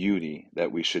no beauty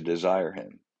that we should desire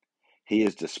him. He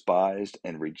is despised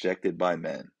and rejected by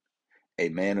men, a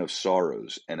man of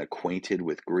sorrows and acquainted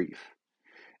with grief.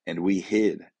 And we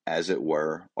hid, as it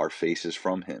were, our faces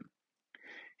from him.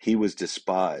 He was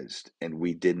despised, and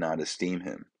we did not esteem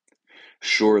him.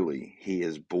 Surely he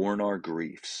has borne our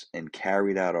griefs and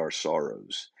carried out our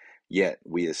sorrows. Yet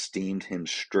we esteemed him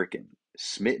stricken,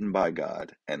 smitten by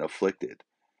God, and afflicted.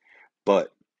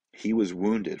 But he was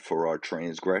wounded for our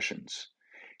transgressions,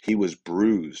 he was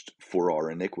bruised for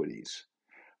our iniquities.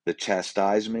 The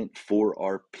chastisement for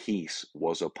our peace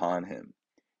was upon him,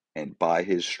 and by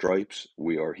his stripes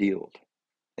we are healed.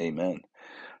 Amen.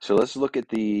 So let's look at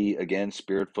the, again,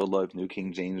 Spirit-filled Life New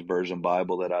King James Version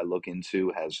Bible that I look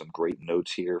into. Has some great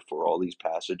notes here for all these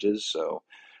passages. So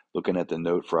looking at the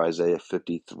note for Isaiah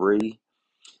 53,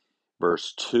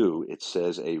 verse 2, it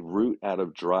says, "A root out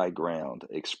of dry ground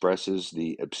expresses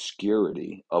the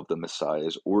obscurity of the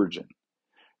Messiah's origin.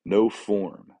 No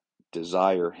form,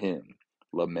 desire him,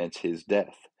 laments his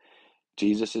death.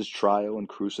 Jesus' trial and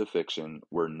crucifixion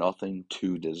were nothing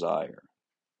to desire."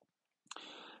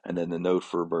 And then the note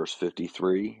for verse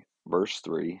 53, verse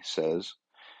 3 says,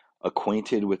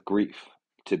 "Acquainted with grief,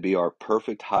 to be our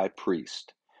perfect high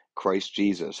priest, Christ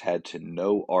Jesus had to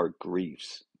know our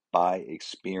griefs by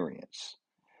experience."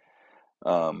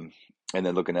 Um, and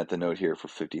then looking at the note here for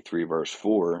 53, verse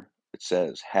 4, it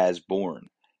says, "Has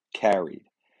borne, carried."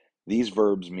 These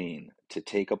verbs mean to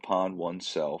take upon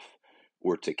oneself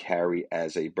or to carry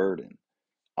as a burden,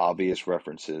 obvious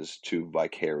references to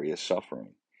vicarious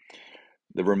suffering.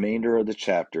 The remainder of the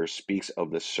chapter speaks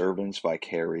of the servant's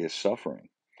vicarious suffering,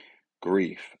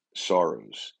 grief,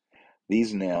 sorrows.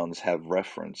 These nouns have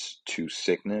reference to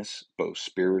sickness, both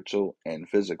spiritual and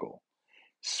physical,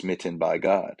 smitten by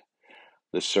God.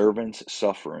 The servant's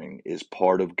suffering is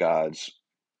part of God's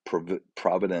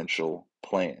providential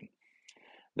plan.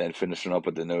 Then finishing up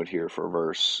with the note here for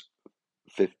verse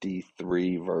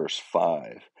 53, verse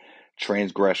 5.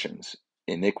 Transgressions,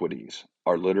 iniquities,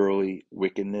 are literally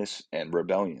wickedness and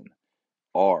rebellion.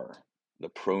 Are, the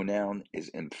pronoun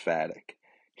is emphatic.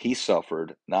 He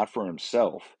suffered not for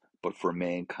himself, but for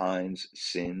mankind's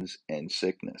sins and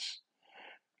sickness.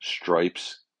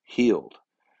 Stripes healed.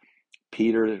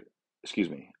 Peter,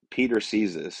 Peter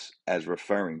sees this as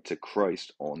referring to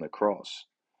Christ on the cross.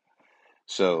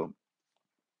 So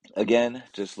again,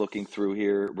 just looking through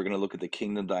here, we're going to look at the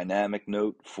kingdom dynamic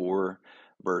note for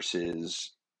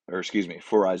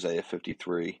for Isaiah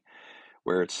 53,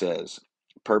 where it says,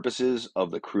 "Purposes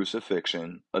of the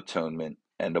crucifixion, atonement,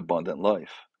 and abundant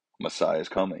life. Messiah is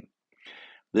coming."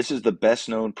 This is the best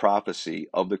known prophecy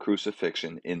of the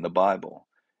crucifixion in the Bible,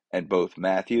 and both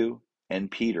Matthew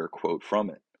and Peter quote from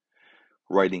it.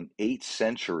 Writing 8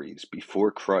 centuries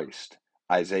before Christ,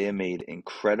 Isaiah made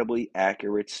incredibly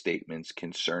accurate statements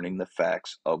concerning the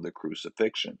facts of the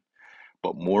crucifixion,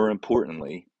 but more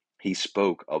importantly, he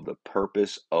spoke of the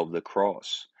purpose of the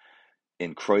cross.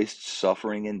 In Christ's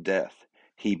suffering and death,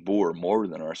 he bore more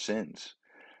than our sins.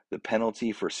 The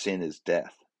penalty for sin is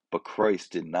death, but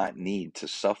Christ did not need to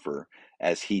suffer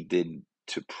as he did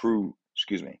to prove,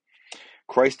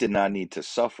 Christ did not need to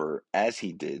suffer as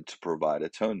he did to provide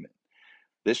atonement.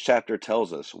 This chapter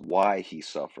tells us why he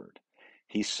suffered.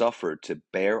 He suffered to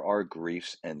bear our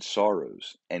griefs and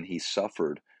sorrows, and he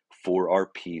suffered for our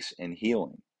peace and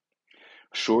healing.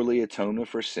 Surely atonement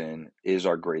for sin is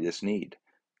our greatest need.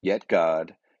 Yet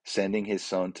God, sending his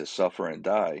Son to suffer and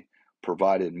die,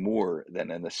 provided more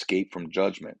than an escape from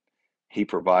judgment. He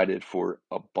provided for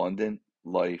abundant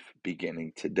life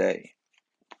beginning today.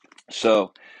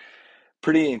 So,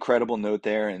 pretty incredible note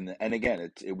there. And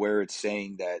again, where it's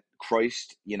saying that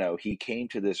Christ, he came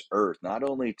to this earth not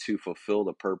only to fulfill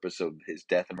the purpose of his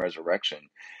death and resurrection,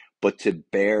 but to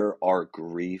bear our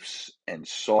griefs and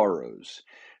sorrows,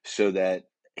 so that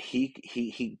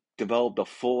he developed a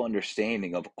full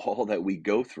understanding of all that we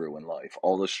go through in life,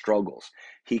 all the struggles.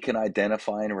 He can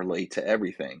identify and relate to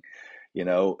everything.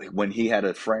 When he had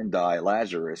a friend die,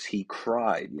 Lazarus, he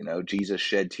cried. Jesus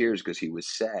shed tears because he was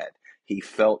sad. He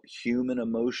felt human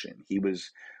emotion. He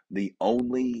was the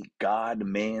only God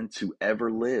man to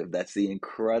ever live. That's the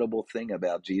incredible thing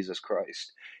about Jesus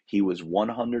Christ. He was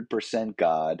 100%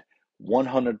 God,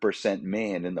 100%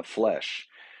 man in the flesh.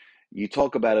 You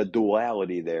talk about a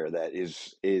duality there that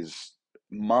is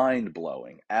mind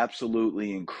blowing,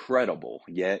 absolutely incredible.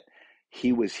 Yet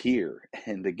he was here,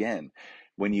 and again,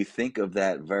 when you think of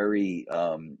that very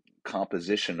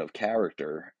composition of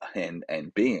character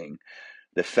and being,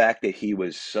 the fact that he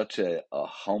was such a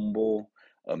humble,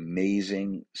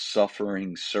 amazing,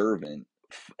 suffering servant,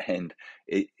 and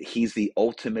he's the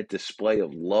ultimate display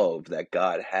of love that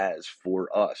God has for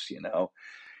us.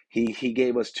 He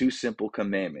gave us two simple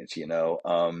commandments,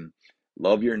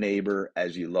 love your neighbor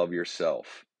as you love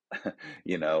yourself.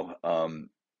 you know, um,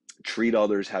 Treat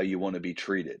others how you want to be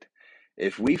treated.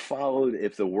 If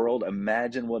the world,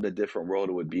 imagine what a different world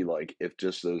it would be like if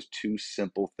just those two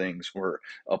simple things were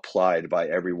applied by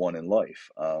everyone in life.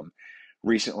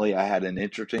 Recently, I had an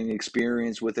interesting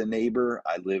experience with a neighbor.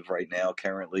 I live right now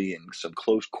currently in some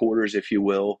close quarters, if you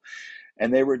will,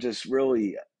 and they were just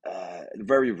really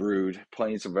very rude,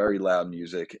 playing some very loud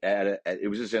music. It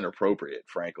was just inappropriate,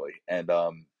 frankly. And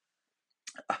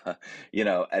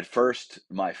at first,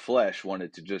 my flesh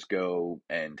wanted to just go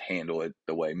and handle it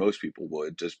the way most people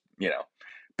would, just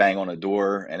bang on a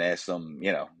door and ask them,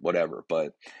 whatever.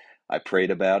 But I prayed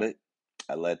about it.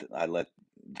 I let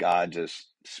God just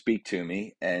speak to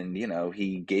me, and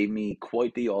He gave me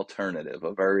quite the alternative,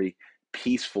 a very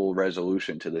peaceful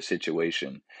resolution to the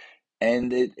situation.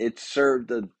 And it served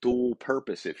a dual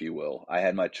purpose, if you will. I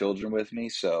had my children with me,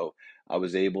 so I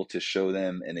was able to show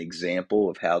them an example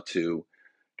of how to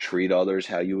treat others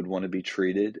how you would want to be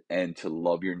treated and to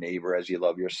love your neighbor as you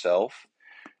love yourself.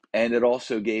 And it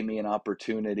also gave me an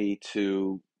opportunity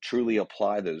to truly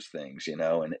apply those things,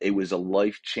 and it was a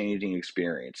life-changing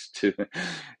experience.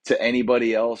 To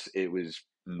anybody else, it was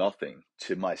nothing.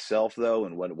 To myself, though,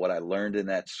 and what I learned in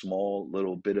that small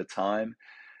little bit of time,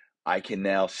 I can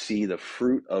now see the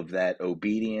fruit of that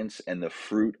obedience and the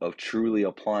fruit of truly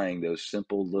applying those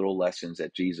simple little lessons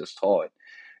that Jesus taught.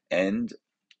 And,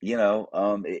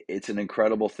 it's an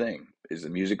incredible thing. Is the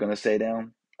music going to stay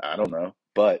down? I don't know.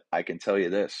 But I can tell you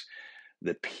this,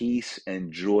 the peace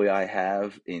and joy I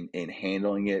have in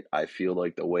handling it, I feel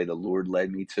like the way the Lord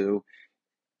led me to,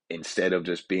 instead of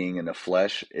just being in the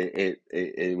flesh,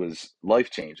 it was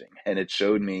life changing, and it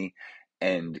showed me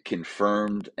and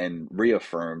confirmed and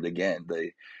reaffirmed again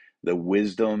the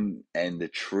wisdom and the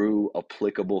true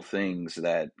applicable things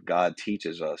that God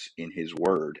teaches us in His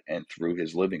Word and through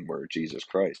His living Word, Jesus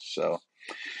Christ. So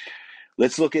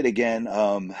let's look at again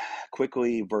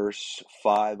quickly verse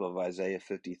 5 of Isaiah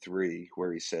 53,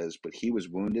 where he says, "But He was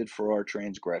wounded for our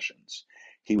transgressions,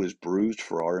 He was bruised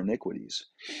for our iniquities.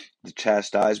 The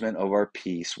chastisement of our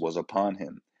peace was upon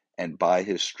Him, and by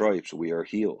His stripes we are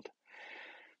healed."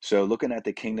 So, looking at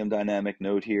the kingdom dynamic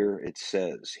note here, it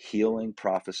says, healing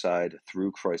prophesied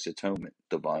through Christ's atonement,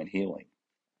 divine healing.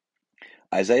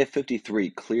 Isaiah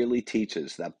 53 clearly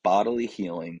teaches that bodily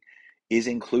healing is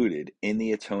included in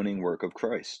the atoning work of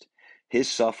Christ, His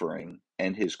suffering,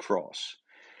 and His cross.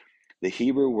 The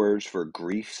Hebrew words for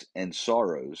griefs and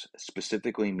sorrows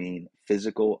specifically mean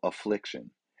physical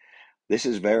affliction. This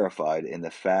is verified in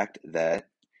the fact that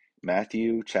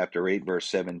Matthew chapter 8 verse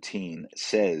 17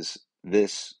 says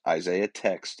this Isaiah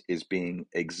text is being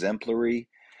exemplary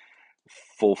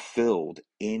fulfilled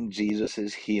in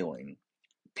Jesus' healing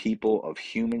people of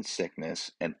human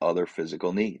sickness and other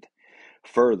physical need.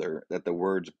 Further, that the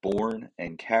words borne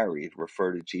and carried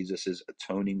refer to Jesus'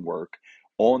 atoning work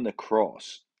on the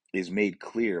cross is made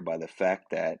clear by the fact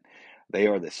that they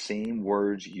are the same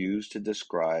words used to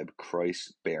describe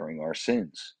Christ bearing our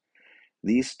sins.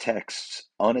 These texts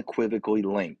unequivocally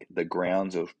link the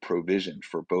grounds of provision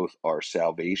for both our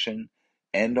salvation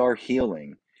and our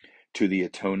healing to the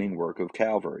atoning work of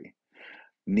Calvary.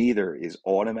 Neither is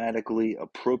automatically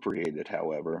appropriated,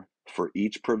 however, for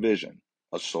each provision.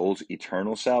 A soul's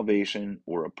eternal salvation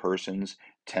or a person's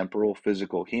temporal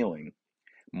physical healing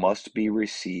must be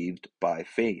received by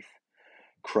faith.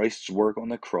 Christ's work on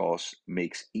the cross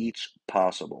makes each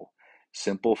possible.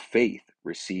 Simple faith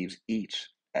receives each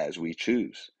as we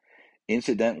choose.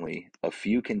 Incidentally, a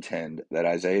few contend that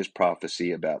Isaiah's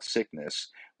prophecy about sickness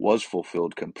was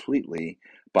fulfilled completely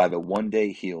by the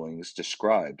one-day healings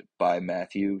described by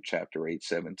Matthew chapter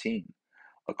 8:17.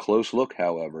 A close look,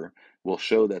 however, will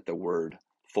show that the word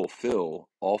fulfill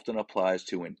often applies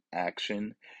to an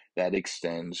action that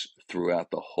extends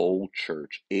throughout the whole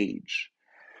church age.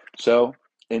 So,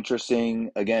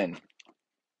 interesting, again,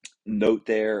 note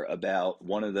there about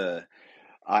one of the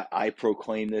I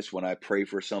proclaim this when I pray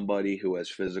for somebody who has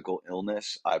physical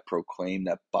illness. I proclaim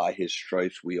that by His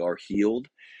stripes we are healed.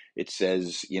 It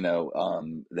says,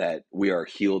 that we are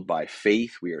healed by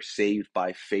faith. We are saved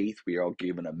by faith. We are all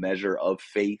given a measure of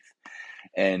faith.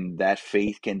 And that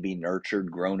faith can be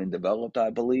nurtured, grown, and developed,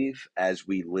 I believe, as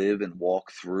we live and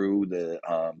walk through the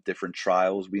different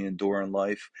trials we endure in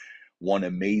life. One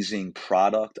amazing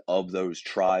product of those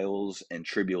trials and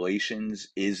tribulations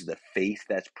is the faith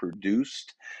that's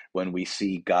produced when we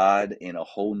see God in a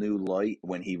whole new light,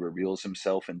 when He reveals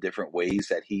Himself in different ways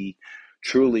that He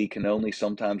truly can only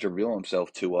sometimes reveal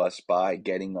Himself to us by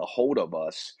getting a hold of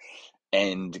us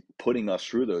and putting us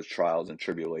through those trials and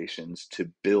tribulations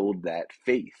to build that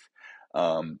faith.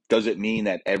 Does it mean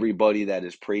that everybody that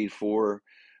is prayed for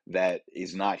that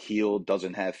is not healed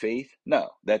doesn't have faith? No,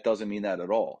 that doesn't mean that at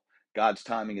all. God's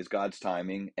timing is God's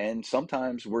timing, and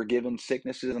sometimes we're given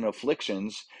sicknesses and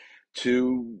afflictions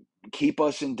to keep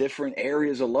us in different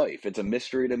areas of life. It's a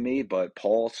mystery to me, but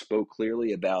Paul spoke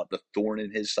clearly about the thorn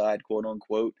in his side, quote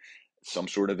unquote, some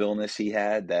sort of illness he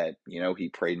had that, he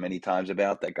prayed many times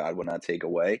about that God would not take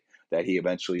away, that he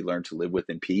eventually learned to live with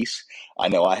in peace. I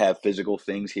know I have physical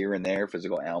things here and there,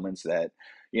 physical ailments that,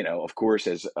 of course,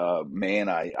 as a man,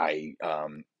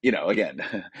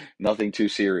 again, nothing too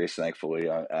serious,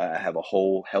 thankfully. I have a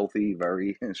whole healthy,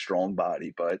 very strong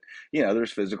body, but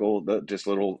there's physical, just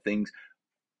little things.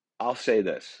 I'll say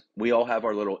this. We all have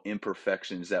our little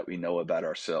imperfections that we know about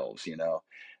ourselves,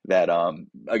 that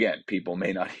again, people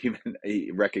may not even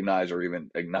recognize or even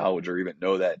acknowledge or even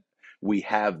know that we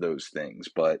have those things,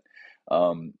 but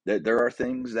there are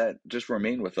things that just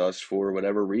remain with us for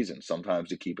whatever reason, sometimes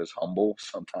to keep us humble,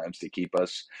 sometimes to keep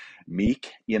us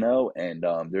meek, and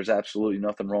there's absolutely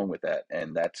nothing wrong with that.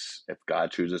 And that's, if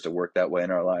God chooses to work that way in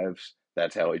our lives,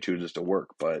 that's how he chooses to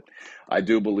work. But I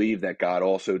do believe that God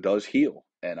also does heal.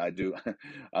 And I do,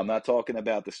 I'm not talking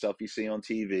about the stuff you see on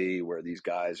TV where these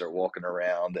guys are walking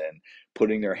around and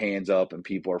putting their hands up and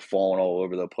people are falling all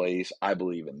over the place. I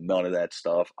believe in none of that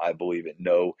stuff. I believe in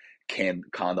no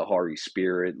Kandahari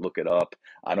spirit. Look it up.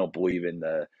 I don't believe in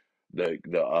the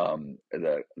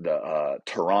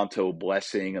Toronto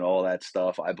blessing and all that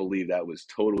stuff. I believe that was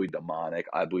totally demonic.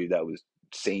 I believe that was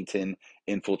Satan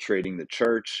infiltrating the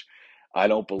church. I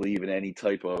don't believe in any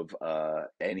type of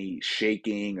any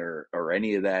shaking or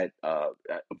any of that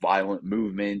violent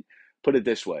movement. Put it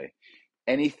this way: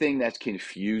 anything that's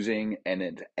confusing and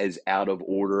it is out of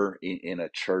order in a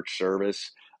church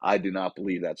service, I do not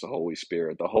believe that's the Holy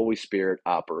Spirit. The Holy Spirit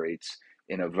operates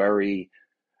in a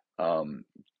um,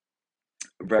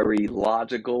 very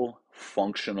logical,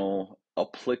 functional,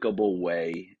 applicable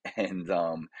way, and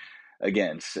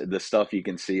again, the stuff you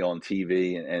can see on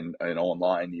TV and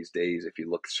online these days, if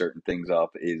you look certain things up,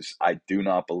 is I do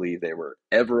not believe they were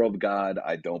ever of God.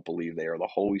 I don't believe they are the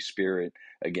Holy Spirit.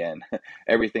 Again,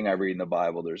 everything I read in the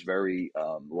Bible, there's very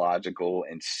logical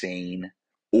and sane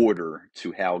order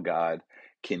to how God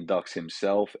conducts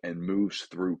himself and moves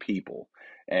through people.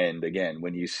 And again,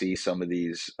 when you see some of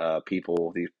these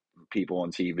people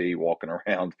on TV walking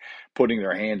around putting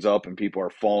their hands up and people are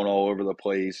falling all over the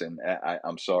place. And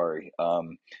I'm sorry.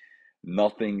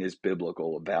 Nothing is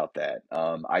biblical about that.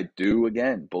 I do,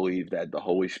 again, believe that the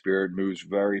Holy Spirit moves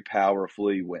very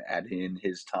powerfully in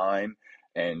his time.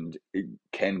 And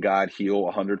can God heal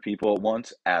 100 people at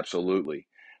once? Absolutely.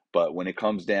 But when it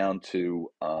comes down to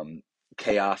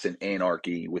chaos and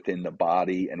anarchy within the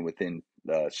body and within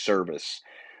the service,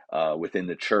 within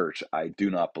the church, I do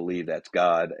not believe that's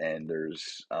God. And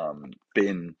there's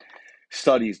been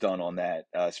studies done on that,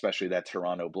 especially that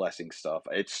Toronto blessing stuff.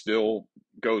 It still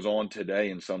goes on today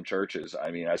in some churches.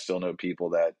 I mean, I still know people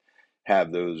that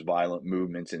have those violent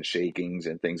movements and shakings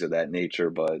and things of that nature.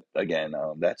 But again,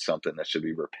 that's something that should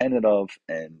be repented of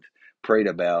and prayed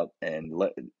about, and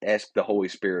ask the Holy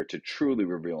Spirit to truly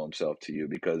reveal himself to you,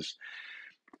 because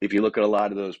if you look at a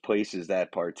lot of those places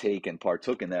that partake and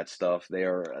partook in that stuff,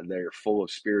 they're full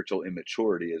of spiritual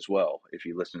immaturity as well. If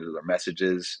you listen to their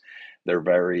messages, they're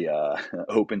very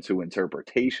open to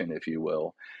interpretation, if you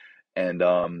will.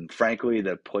 And frankly,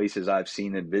 the places I've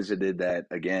seen and visited that,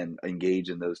 again,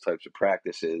 engage in those types of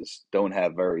practices don't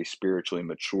have very spiritually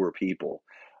mature people.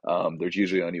 There's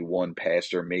usually only one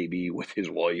pastor, maybe with his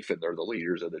wife, and they're the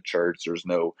leaders of the church. There's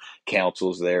no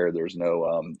councils there. There's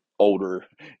no older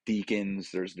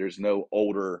deacons. There's no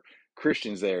older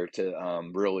Christians there to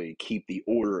really keep the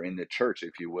order in the church,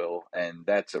 if you will. And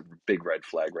that's a big red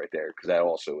flag right there, because that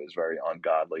also is very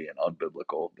ungodly and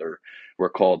unbiblical. We're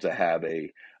called to have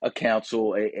a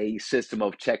council, a system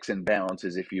of checks and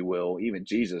balances, if you will. Even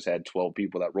Jesus had 12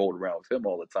 people that rolled around with him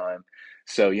all the time.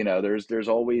 So, there's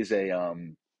always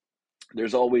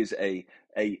a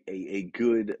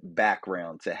good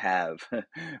background to have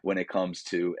when it comes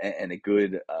to, and a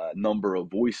good number of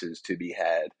voices to be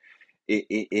had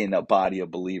in a body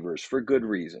of believers for good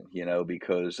reason,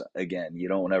 because again, you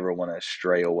don't ever want to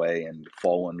stray away and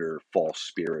fall under false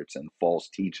spirits and false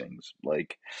teachings.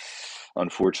 Like,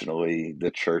 unfortunately,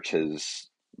 the church has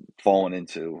fallen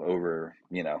into over,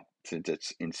 since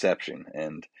its inception.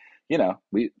 And, I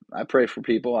pray for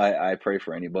people. I pray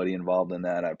for anybody involved in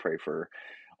that. I pray for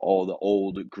all the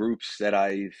old groups that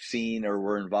I've seen or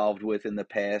were involved with in the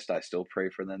past. I still pray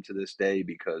for them to this day,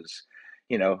 because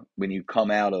when you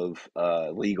come out of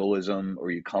legalism,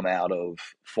 or you come out of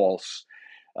false,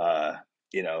 uh,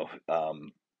 you know,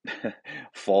 um,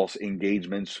 false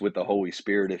engagements with the Holy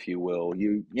Spirit, if you will,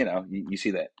 you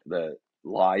see that the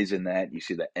lies in that, you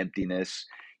see the emptiness,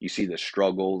 you see the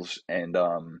struggles, and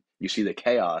you see the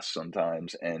chaos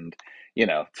sometimes, and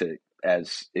to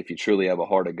as if you truly have a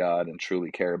heart of God and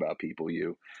truly care about people,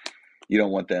 you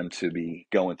don't want them to be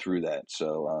going through that.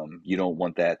 So you don't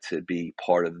want that to be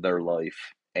part of their life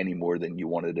any more than you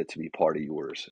wanted it to be part of yours.